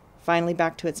 years, finally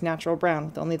back to its natural brown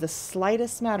with only the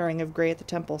slightest smattering of gray at the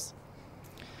temples.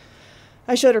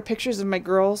 I showed her pictures of my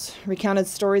girls, recounted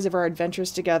stories of our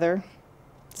adventures together,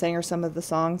 sang her some of the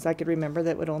songs I could remember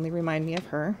that would only remind me of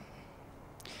her.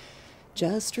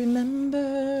 Just remember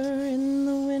in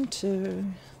the winter,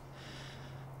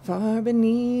 far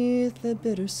beneath the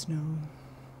bitter snow,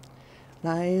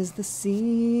 lies the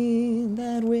sea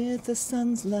that with the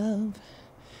sun's love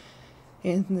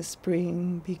in the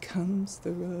spring becomes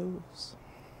the rose.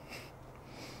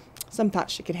 Some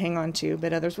thoughts she could hang on to,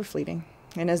 but others were fleeting.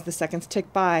 And as the seconds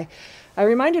ticked by, I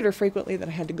reminded her frequently that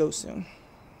I had to go soon.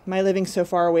 My living so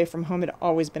far away from home had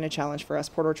always been a challenge for us.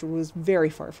 Port Orchard was very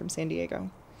far from San Diego.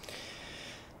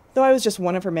 Though I was just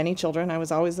one of her many children, I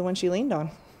was always the one she leaned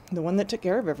on, the one that took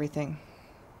care of everything.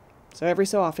 So every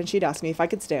so often she'd ask me if I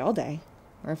could stay all day,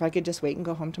 or if I could just wait and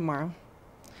go home tomorrow.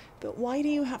 But why do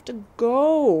you have to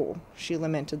go? She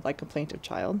lamented like a plaintive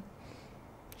child.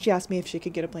 She asked me if she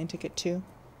could get a plane ticket too.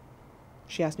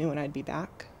 She asked me when I'd be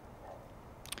back.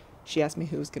 She asked me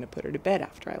who was going to put her to bed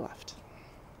after I left.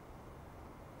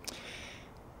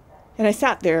 And I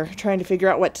sat there trying to figure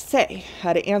out what to say,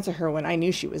 how to answer her when I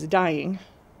knew she was dying,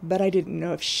 but I didn't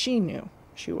know if she knew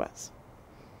she was.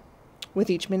 With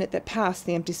each minute that passed,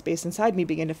 the empty space inside me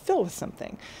began to fill with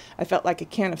something. I felt like a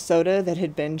can of soda that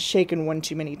had been shaken one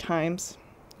too many times.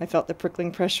 I felt the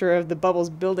prickling pressure of the bubbles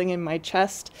building in my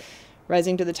chest,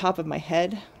 rising to the top of my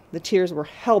head. The tears were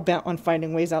hell-bent on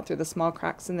finding ways out through the small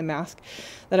cracks in the mask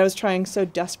that I was trying so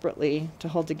desperately to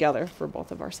hold together for both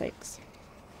of our sakes.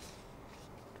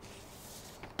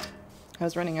 I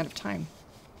was running out of time.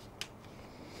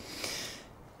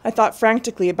 I thought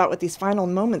frantically about what these final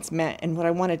moments meant and what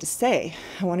I wanted to say.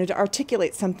 I wanted to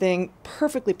articulate something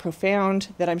perfectly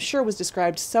profound that I'm sure was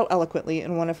described so eloquently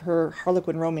in one of her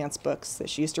Harlequin romance books that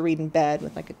she used to read in bed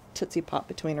with like a Tootsie Pop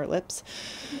between her lips.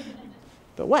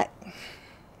 But what?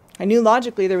 I knew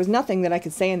logically there was nothing that I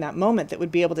could say in that moment that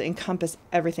would be able to encompass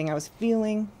everything I was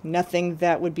feeling, nothing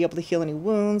that would be able to heal any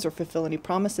wounds or fulfill any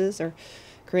promises or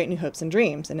create new hopes and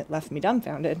dreams, and it left me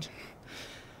dumbfounded.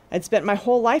 I'd spent my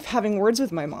whole life having words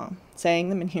with my mom, saying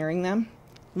them and hearing them,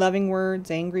 loving words,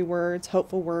 angry words,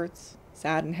 hopeful words,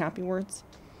 sad and happy words.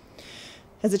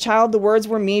 As a child, the words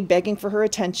were me begging for her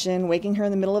attention, waking her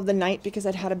in the middle of the night because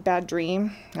I'd had a bad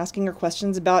dream, asking her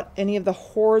questions about any of the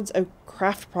hordes of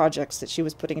craft projects that she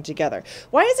was putting together.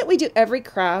 Why is it we do every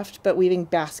craft but weaving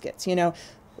baskets? You know,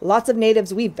 lots of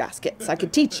natives weave baskets. I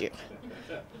could teach you.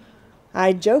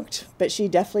 I joked, but she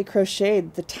deftly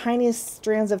crocheted the tiniest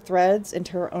strands of threads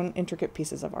into her own intricate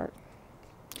pieces of art.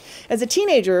 As a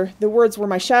teenager, the words were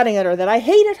my shouting at her that I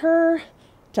hated her,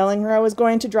 telling her I was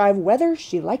going to drive whether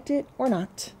she liked it or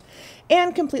not,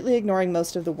 and completely ignoring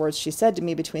most of the words she said to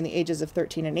me between the ages of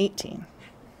 13 and 18.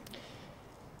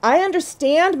 I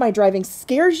understand my driving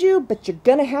scares you, but you're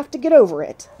gonna have to get over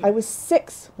it. I was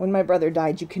 6 when my brother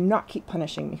died. You cannot keep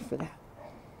punishing me for that.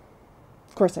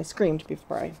 Of course, I screamed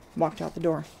before I walked out the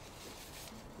door.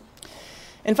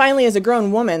 And finally, as a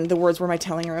grown woman, the words were my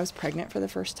telling her I was pregnant for the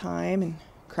first time and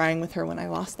crying with her when I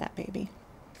lost that baby,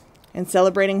 and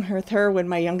celebrating with her when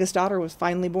my youngest daughter was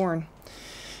finally born.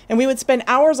 And we would spend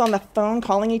hours on the phone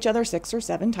calling each other 6 or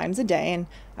 7 times a day, and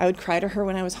I would cry to her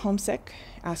when I was homesick,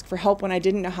 ask for help when I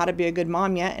didn't know how to be a good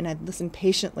mom yet, and I'd listen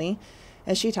patiently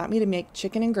as she taught me to make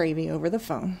chicken and gravy over the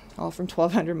phone, all from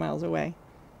 1,200 miles away.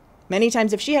 Many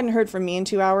times, if she hadn't heard from me in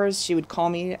 2 hours, she would call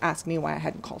me to ask me why I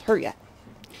hadn't called her yet.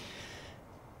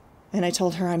 And I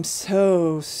told her I'm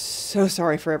so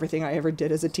sorry for everything I ever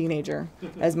did as a teenager,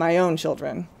 as my own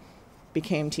children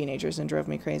became teenagers and drove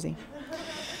me crazy.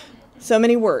 So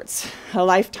many words, a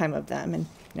lifetime of them, and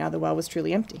now the well was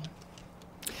truly empty.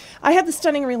 I had the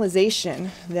stunning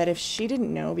realization that if she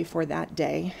didn't know before that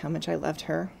day how much I loved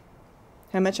her,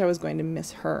 how much I was going to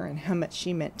miss her, and how much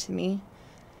she meant to me,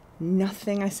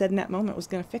 nothing I said in that moment was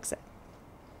going to fix it.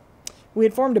 We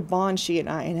had formed a bond, she and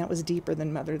I, and that was deeper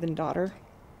than mother than daughter.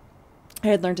 I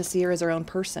had learned to see her as her own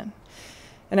person,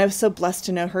 and I was so blessed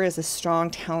to know her as a strong,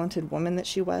 talented woman that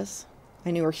she was.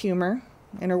 I knew her humor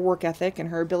and her work ethic and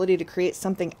her ability to create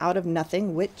something out of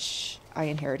nothing, which I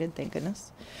inherited, thank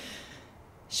goodness.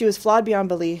 She was flawed beyond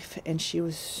belief, and she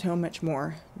was so much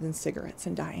more than cigarettes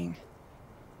and dying.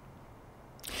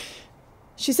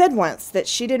 She said once that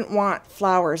she didn't want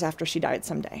flowers after she died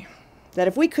someday, that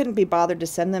if we couldn't be bothered to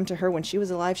send them to her when she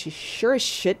was alive, she sure as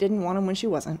shit didn't want them when she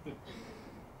wasn't.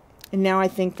 And now I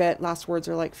think that last words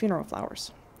are like funeral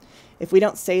flowers. If we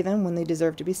don't say them when they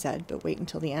deserve to be said, but wait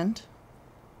until the end,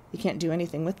 you can't do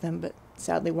anything with them but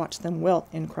sadly watch them wilt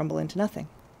and crumble into nothing.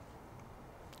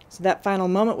 So that final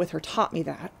moment with her taught me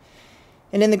that.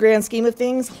 And in the grand scheme of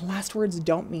things, last words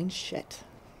don't mean shit.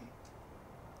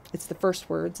 It's the first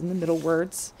words and the middle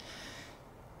words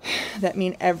that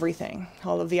mean everything.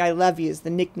 All of the I love yous, the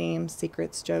nicknames,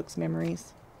 secrets, jokes,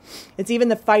 memories. It's even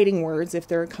the fighting words if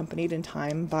they're accompanied in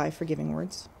time by forgiving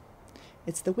words.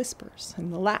 It's the whispers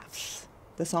and the laughs,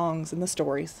 the songs and the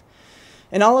stories,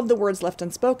 and all of the words left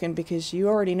unspoken because you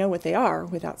already know what they are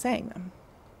without saying them.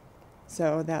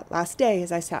 So that last day,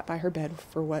 as I sat by her bed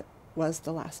for what was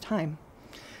the last time,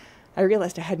 I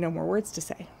realized I had no more words to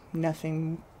say,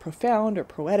 nothing profound or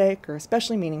poetic or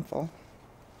especially meaningful.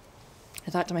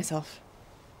 I thought to myself,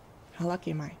 how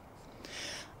lucky am I?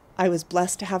 I was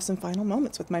blessed to have some final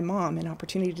moments with my mom, an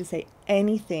opportunity to say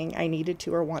anything I needed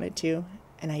to or wanted to,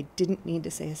 and I didn't need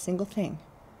to say a single thing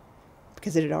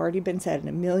because it had already been said in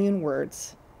a million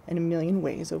words and a million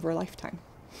ways over a lifetime.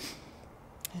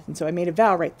 And so I made a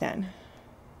vow right then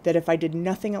that if I did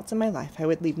nothing else in my life, I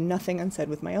would leave nothing unsaid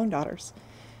with my own daughters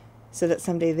so that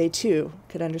someday they too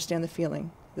could understand the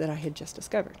feeling that I had just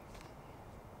discovered.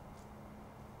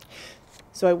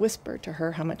 So I whispered to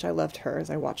her how much I loved her as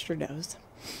I watched her doze,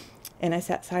 and I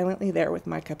sat silently there with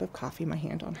my cup of coffee, my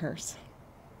hand on hers.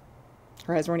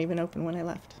 Her eyes weren't even open when I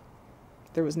left.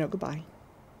 There was no goodbye.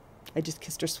 I just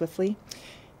kissed her swiftly,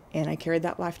 and I carried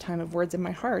that lifetime of words in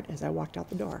my heart as I walked out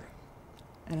the door,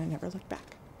 and I never looked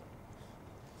back.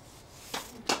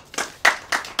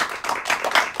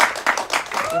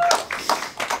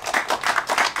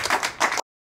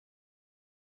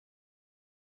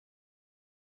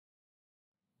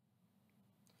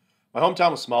 My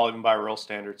hometown was small even by rural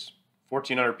standards.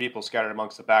 1,400 people scattered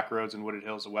amongst the back roads and wooded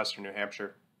hills of western New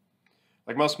Hampshire.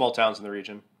 Like most small towns in the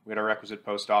region, we had our requisite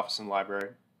post office and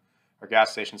library. Our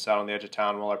gas station sat on the edge of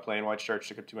town while our plain white church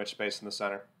took up too much space in the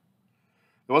center.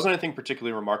 There wasn't anything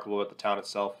particularly remarkable about the town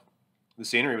itself. The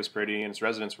scenery was pretty and its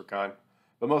residents were kind,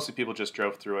 but mostly people just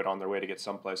drove through it on their way to get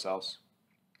someplace else.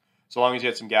 So long as you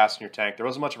had some gas in your tank, there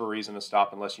wasn't much of a reason to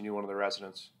stop unless you knew one of the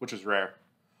residents, which was rare.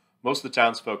 Most of the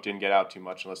townsfolk didn't get out too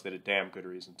much unless they had a damn good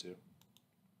reason to.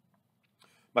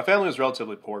 My family was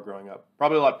relatively poor growing up,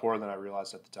 probably a lot poorer than I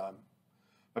realized at the time.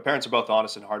 My parents are both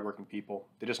honest and hardworking people.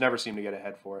 They just never seemed to get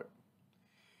ahead for it.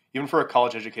 Even for a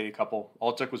college-educated couple,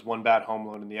 all it took was one bad home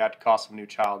loan and the added cost of a new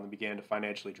child, and they began to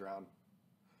financially drown.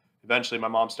 Eventually, my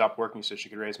mom stopped working so she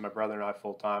could raise my brother and I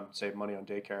full-time and save money on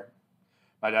daycare.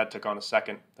 My dad took on a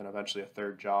second, then eventually a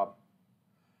third job.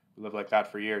 We lived like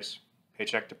that for years,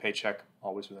 paycheck to paycheck,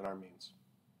 always within our means.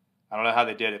 I don't know how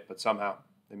they did it, but somehow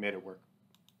they made it work.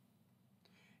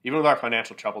 Even with our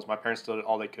financial troubles, my parents still did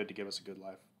all they could to give us a good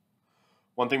life.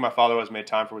 One thing my father always made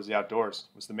time for was the outdoors.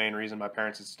 It was the main reason my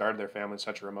parents had started their family in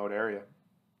such a remote area.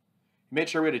 He made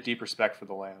sure we had a deep respect for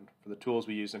the land, for the tools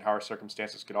we used, and how our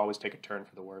circumstances could always take a turn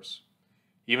for the worse.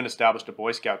 He even established a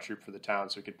Boy Scout troop for the town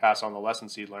so he could pass on the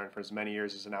lessons he'd learned for as many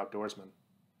years as an outdoorsman.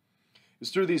 It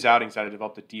was through these outings that I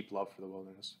developed a deep love for the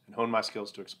wilderness and honed my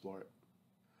skills to explore it.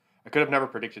 I could have never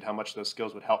predicted how much those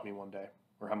skills would help me one day,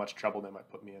 or how much trouble they might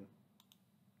put me in.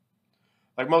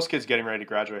 Like most kids getting ready to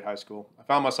graduate high school, I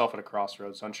found myself at a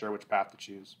crossroads, unsure which path to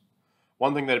choose.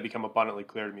 One thing that had become abundantly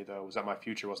clear to me, though, was that my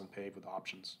future wasn't paved with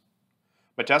options.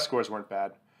 My test scores weren't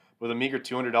bad, but with a meager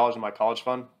 $200 in my college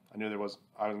fund, I knew I wasn't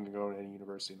going to go to any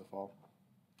university in the fall.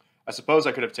 I suppose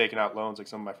I could have taken out loans like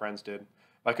some of my friends did,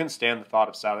 but I couldn't stand the thought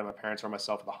of saddling my parents or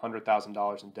myself with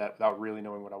 $100,000 in debt without really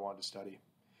knowing what I wanted to study.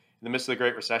 In the midst of the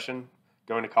Great Recession,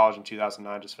 going to college in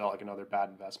 2009 just felt like another bad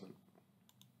investment.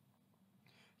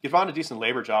 You could find a decent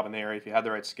labor job in the area if you had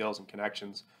the right skills and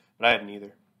connections, but I had neither.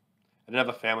 I didn't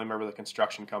have a family member with a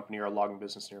construction company or a logging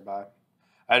business nearby.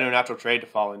 I had no natural trade to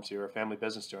fall into or a family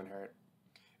business to inherit.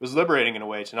 It was liberating in a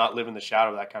way to not live in the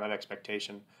shadow of that kind of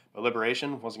expectation, but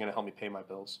liberation wasn't going to help me pay my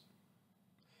bills.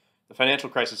 The financial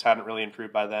crisis hadn't really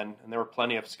improved by then, and there were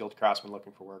plenty of skilled craftsmen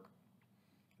looking for work.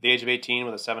 At the age of 18,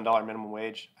 with a $7 minimum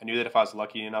wage, I knew that if I was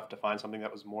lucky enough to find something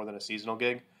that was more than a seasonal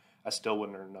gig, I still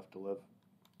wouldn't earn enough to live.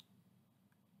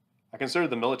 I considered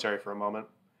the military for a moment.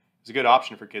 It was a good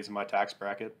option for kids in my tax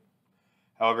bracket.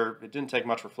 However, it didn't take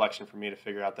much reflection for me to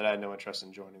figure out that I had no interest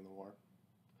in joining the war.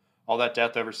 All that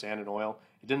death over sand and oil,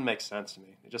 it didn't make sense to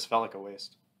me. It just felt like a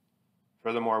waste.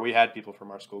 Furthermore, we had people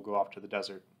from our school go off to the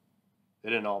desert. They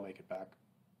didn't all make it back.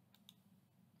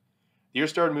 The year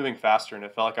started moving faster, and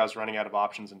it felt like I was running out of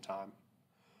options and time.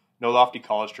 No lofty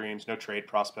college dreams, no trade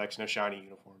prospects, no shiny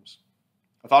uniforms.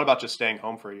 I thought about just staying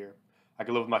home for a year. I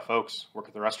could live with my folks, work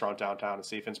at the restaurant downtown, and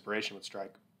see if inspiration would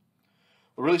strike.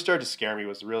 What really started to scare me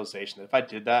was the realization that if I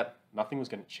did that, nothing was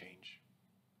going to change.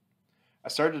 I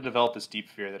started to develop this deep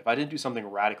fear that if I didn't do something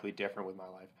radically different with my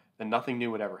life, then nothing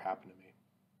new would ever happen to me.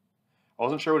 I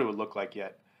wasn't sure what it would look like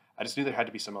yet. I just knew there had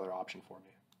to be some other option for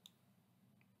me.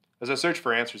 As I searched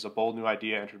for answers, a bold new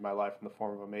idea entered my life in the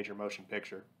form of a major motion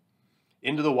picture.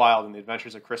 Into the Wild and the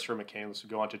Adventures of Christopher McCandless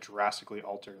would go on to drastically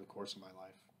alter the course of my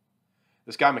life.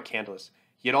 This guy McCandless,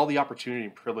 he had all the opportunity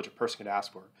and privilege a person could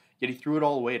ask for, yet he threw it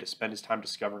all away to spend his time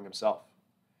discovering himself.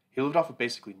 He lived off of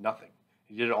basically nothing.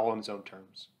 He did it all on his own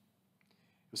terms.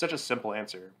 It was such a simple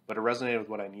answer, but it resonated with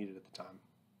what I needed at the time.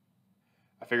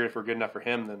 I figured if we're good enough for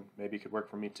him, then maybe it could work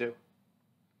for me too.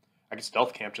 I could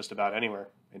stealth camp just about anywhere,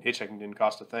 and hitchhiking didn't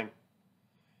cost a thing.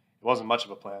 It wasn't much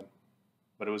of a plan,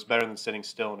 but it was better than sitting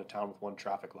still in a town with one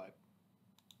traffic light.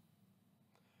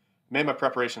 I made my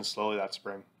preparations slowly that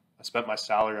spring. I spent my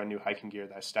salary on new hiking gear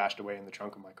that I stashed away in the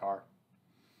trunk of my car.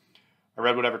 I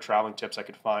read whatever traveling tips I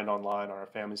could find online on our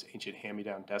family's ancient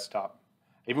hand-me-down desktop.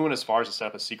 I even went as far as to set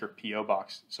up a secret P.O.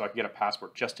 box so I could get a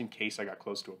passport just in case I got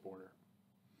close to a border.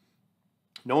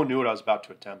 No one knew what I was about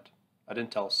to attempt. I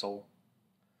didn't tell a soul.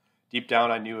 Deep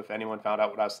down, I knew if anyone found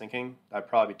out what I was thinking, I'd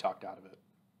probably be talked out of it.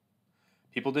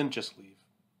 People didn't just leave.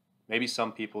 Maybe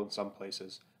some people in some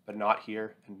places, but not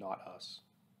here and not us.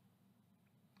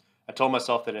 I told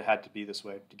myself that it had to be this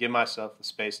way, to give myself the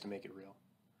space to make it real.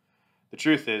 The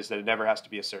truth is that it never has to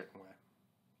be a certain way.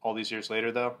 All these years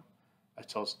later, though, I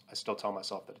still tell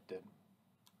myself that it did.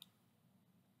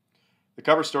 The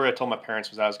cover story I told my parents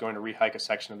was that I was going to re-hike a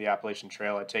section of the Appalachian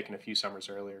Trail I'd taken a few summers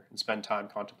earlier and spend time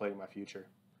contemplating my future.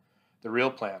 The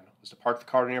real plan was to park the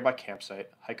car at a nearby campsite,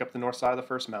 hike up the north side of the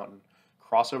first mountain,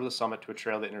 cross over the summit to a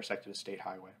trail that intersected a state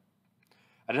highway.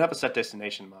 I didn't have a set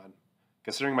destination in mind.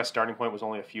 Considering my starting point was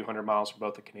only a few hundred miles from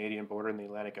both the Canadian border and the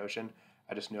Atlantic Ocean,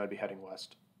 I just knew I'd be heading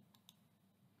west.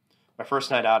 My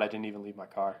first night out, I didn't even leave my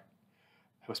car.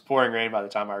 It was pouring rain by the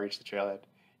time I reached the trailhead.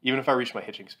 Even if I reached my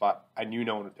hitching spot, I knew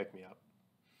no one would pick me up.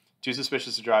 Too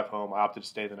suspicious to drive home, I opted to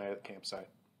stay the night at the campsite.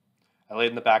 I laid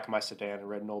in the back of my sedan and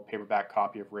read an old paperback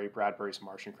copy of Ray Bradbury's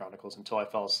Martian Chronicles until I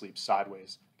fell asleep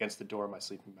sideways against the door of my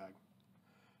sleeping bag.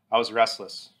 I was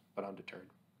restless, but undeterred.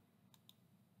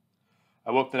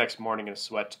 I woke the next morning in a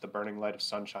sweat to the burning light of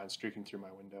sunshine streaking through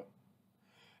my window.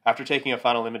 After taking a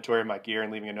final inventory of my gear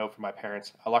and leaving a note for my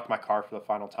parents, I locked my car for the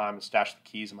final time and stashed the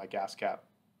keys in my gas cap.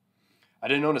 I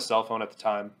didn't own a cell phone at the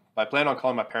time, but I planned on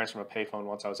calling my parents from a payphone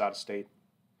once I was out of state.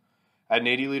 I had an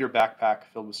 80-liter backpack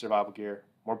filled with survival gear,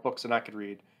 more books than I could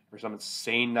read, and for some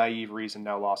insane, naive reason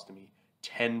now lost to me,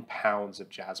 10 pounds of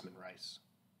jasmine rice.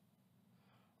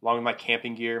 Along with my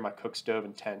camping gear, my cook stove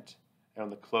and tent, I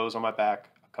owned the clothes on my back,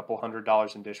 a couple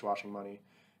 $100 in dishwashing money,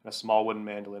 and a small wooden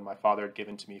mandolin my father had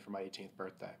given to me for my 18th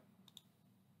birthday.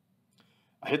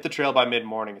 I hit the trail by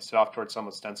mid-morning and set off towards some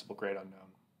ostensible great unknown.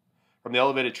 From the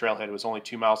elevated trailhead, it was only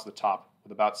 2 miles to the top,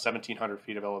 with about 1,700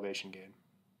 feet of elevation gain.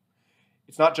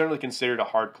 It's not generally considered a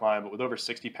hard climb, but with over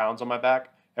 60 pounds on my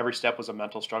back, every step was a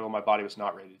mental struggle my body was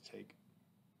not ready to take.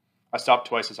 I stopped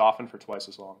twice as often for twice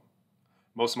as long.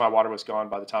 Most of my water was gone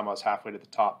by the time I was halfway to the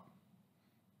top.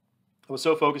 I was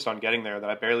so focused on getting there that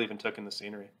I barely even took in the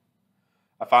scenery.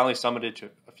 I finally summited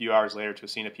a few hours later to a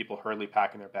scene of people hurriedly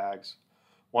packing their bags.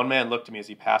 One man looked at me as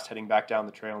he passed, heading back down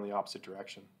the trail in the opposite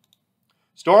direction.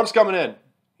 "Storm's coming in,"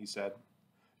 he said.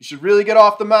 "You should really get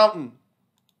off the mountain."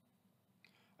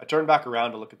 I turned back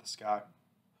around to look at the sky.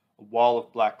 A wall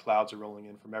of black clouds are rolling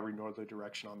in from every northerly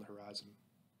direction on the horizon.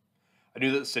 I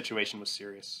knew that the situation was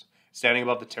serious. Standing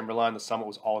above the timberline, the summit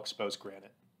was all exposed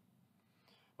granite.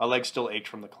 My legs still ached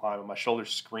from the climb, and my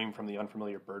shoulders screamed from the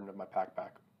unfamiliar burden of my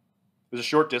backpack. It was a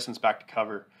short distance back to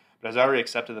cover, but as I already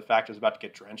accepted the fact I was about to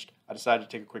get drenched, I decided to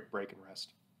take a quick break and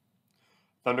rest.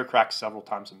 Thunder cracked several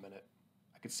times a minute.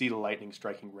 I could see the lightning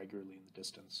striking regularly in the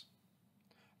distance.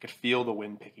 I could feel the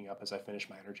wind picking up as I finished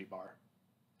my energy bar.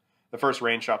 The first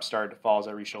raindrops started to fall as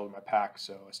I reshouldered my pack,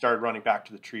 so I started running back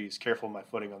to the trees, careful of my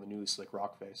footing on the newly slick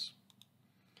rock face.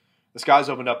 The skies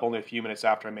opened up only a few minutes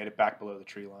after I made it back below the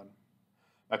tree line.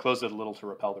 My clothes did little to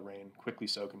repel the rain, quickly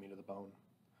soaking me to the bone.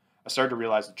 I started to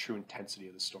realize the true intensity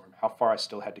of the storm, how far I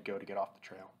still had to go to get off the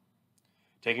trail.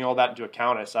 Taking all that into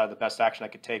account, I decided the best action I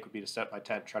could take would be to set up my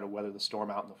tent and try to weather the storm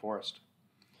out in the forest.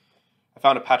 I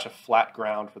found a patch of flat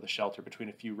ground for the shelter between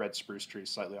a few red spruce trees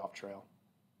slightly off trail.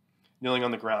 Kneeling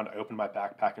on the ground, I opened my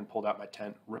backpack and pulled out my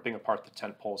tent, ripping apart the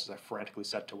tent poles as I frantically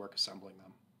set to work assembling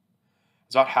them. I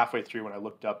was about halfway through when I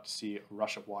looked up to see a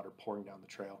rush of water pouring down the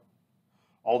trail.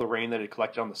 All the rain that had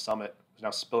collected on the summit was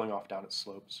now spilling off down its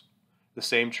slopes. The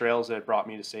same trails that had brought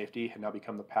me to safety had now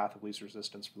become the path of least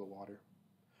resistance for the water.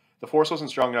 The force wasn't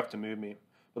strong enough to move me,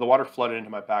 but the water flooded into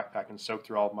my backpack and soaked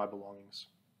through all of my belongings.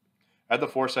 I had the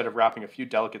foresight of wrapping a few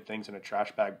delicate things in a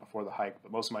trash bag before the hike,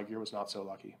 but most of my gear was not so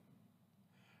lucky.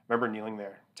 I remember kneeling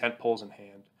there, tent poles in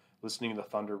hand, listening to the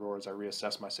thunder roar as I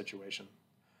reassessed my situation.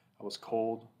 I was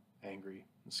cold, angry,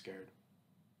 and scared.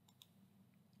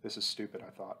 This is stupid, I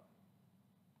thought.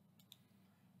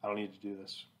 I don't need to do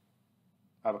this.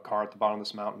 I have a car at the bottom of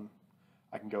this mountain.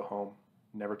 I can go home,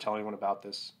 never tell anyone about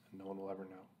this, and no one will ever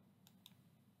know.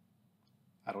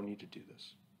 I don't need to do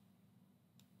this.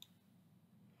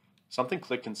 Something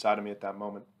clicked inside of me at that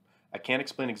moment. I can't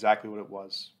explain exactly what it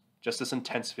was. Just this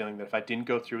intense feeling that if I didn't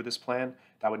go through with this plan,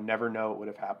 that I would never know what would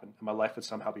have happened, and my life would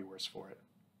somehow be worse for it.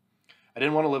 I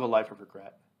didn't want to live a life of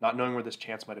regret, not knowing where this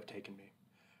chance might have taken me.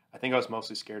 I think I was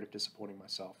mostly scared of disappointing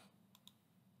myself.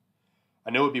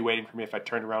 I knew it would be waiting for me if I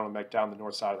turned around and went down the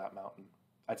north side of that mountain.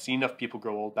 I'd seen enough people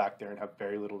grow old back there and have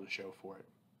very little to show for it.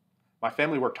 My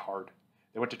family worked hard.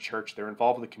 They went to church, they were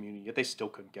involved with the community, yet they still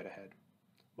couldn't get ahead.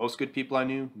 Most good people I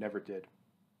knew never did.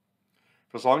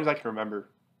 For as long as I can remember,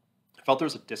 I felt there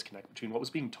was a disconnect between what was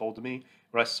being told to me and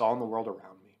what I saw in the world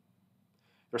around me.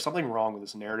 There was something wrong with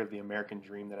this narrative of the American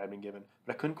dream that I'd been given,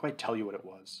 but I couldn't quite tell you what it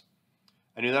was.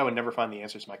 I knew that I would never find the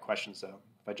answers to my questions, though,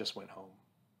 if I just went home.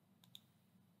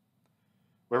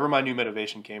 Wherever my new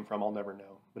motivation came from, I'll never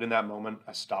know, but in that moment,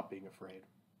 I stopped being afraid.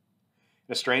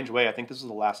 In a strange way, I think this was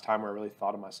the last time where I really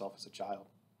thought of myself as a child.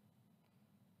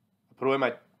 I put away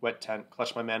my wet tent,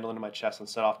 clutched my mandolin in my chest, and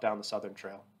set off down the southern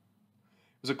trail.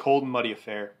 It was a cold and muddy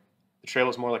affair. The trail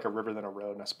was more like a river than a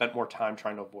road, and I spent more time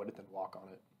trying to avoid it than walk on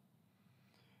it.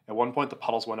 At one point, the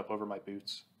puddles went up over my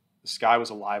boots. The sky was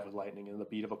alive with lightning, and in the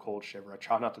beat of a cold shiver, I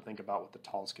tried not to think about what the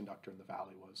tallest conductor in the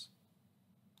valley was.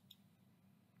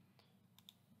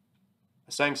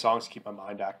 I sang songs to keep my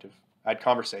mind active. I had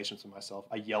conversations with myself.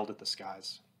 I yelled at the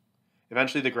skies.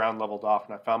 Eventually, the ground leveled off,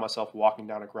 and I found myself walking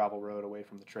down a gravel road away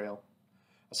from the trail.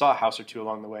 I saw a house or two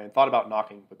along the way and thought about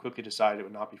knocking, but quickly decided it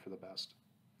would not be for the best.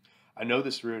 I know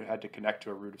this route had to connect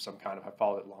to a route of some kind if I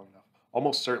followed it long enough,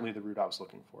 almost certainly the route I was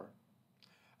looking for.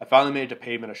 I finally made it to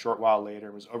pavement a short while later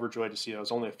and was overjoyed to see that I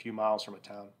was only a few miles from a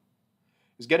town.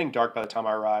 It was getting dark by the time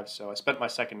I arrived, so I spent my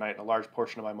second night and a large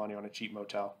portion of my money on a cheap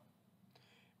motel.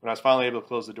 When I was finally able to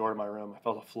close the door to my room, I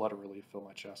felt a flood of relief fill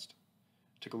my chest.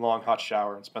 I took a long hot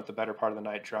shower and spent the better part of the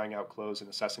night trying out clothes and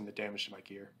assessing the damage to my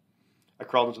gear. I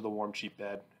crawled into the warm, cheap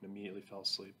bed and immediately fell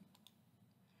asleep.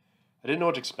 I didn't know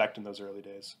what to expect in those early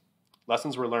days.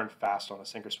 Lessons were learned fast on a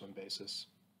sink-or-swim basis.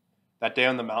 That day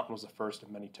on the mountain was the first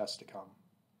of many tests to come.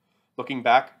 Looking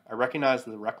back, I recognized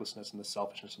the recklessness and the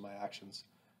selfishness of my actions,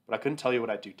 but I couldn't tell you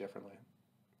what I'd do differently.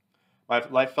 My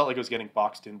life felt like it was getting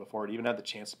boxed in before it even had the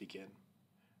chance to begin.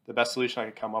 The best solution I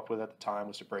could come up with at the time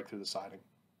was to break through the siding.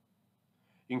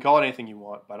 You can call it anything you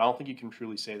want, but I don't think you can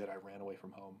truly say that I ran away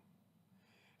from home.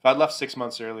 If I'd left 6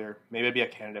 months earlier, maybe I'd be a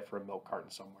candidate for a milk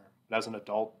carton somewhere, but as an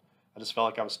adult, I just felt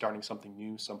like I was starting something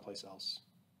new someplace else.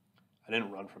 I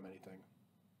didn't run from anything.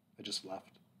 I just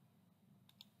left.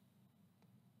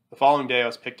 The following day, I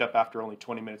was picked up after only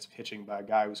 20 minutes of hitching by a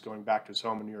guy who was going back to his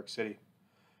home in New York City.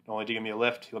 Not only did he give me a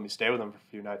lift, he let me stay with him for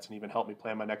a few nights and even helped me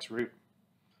plan my next route.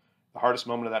 The hardest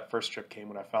moment of that first trip came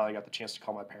when I finally got the chance to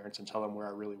call my parents and tell them where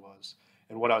I really was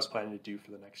and what I was planning to do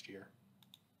for the next year.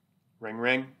 Ring,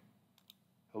 ring.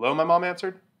 Hello, my mom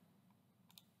answered.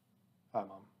 Hi,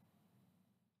 Mom.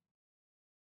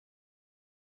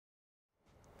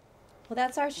 Well,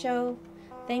 that's our show.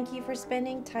 Thank you for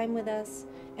spending time with us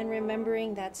and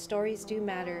remembering that stories do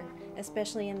matter,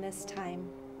 especially in this time.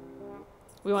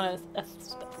 We want to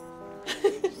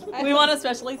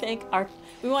especially thank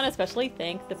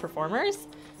the performers,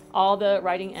 all the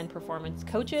writing and performance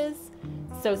coaches,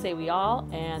 So Say We All,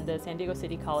 and the San Diego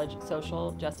City College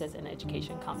Social Justice and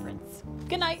Education Conference.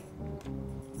 Good night.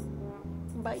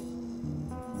 Bye.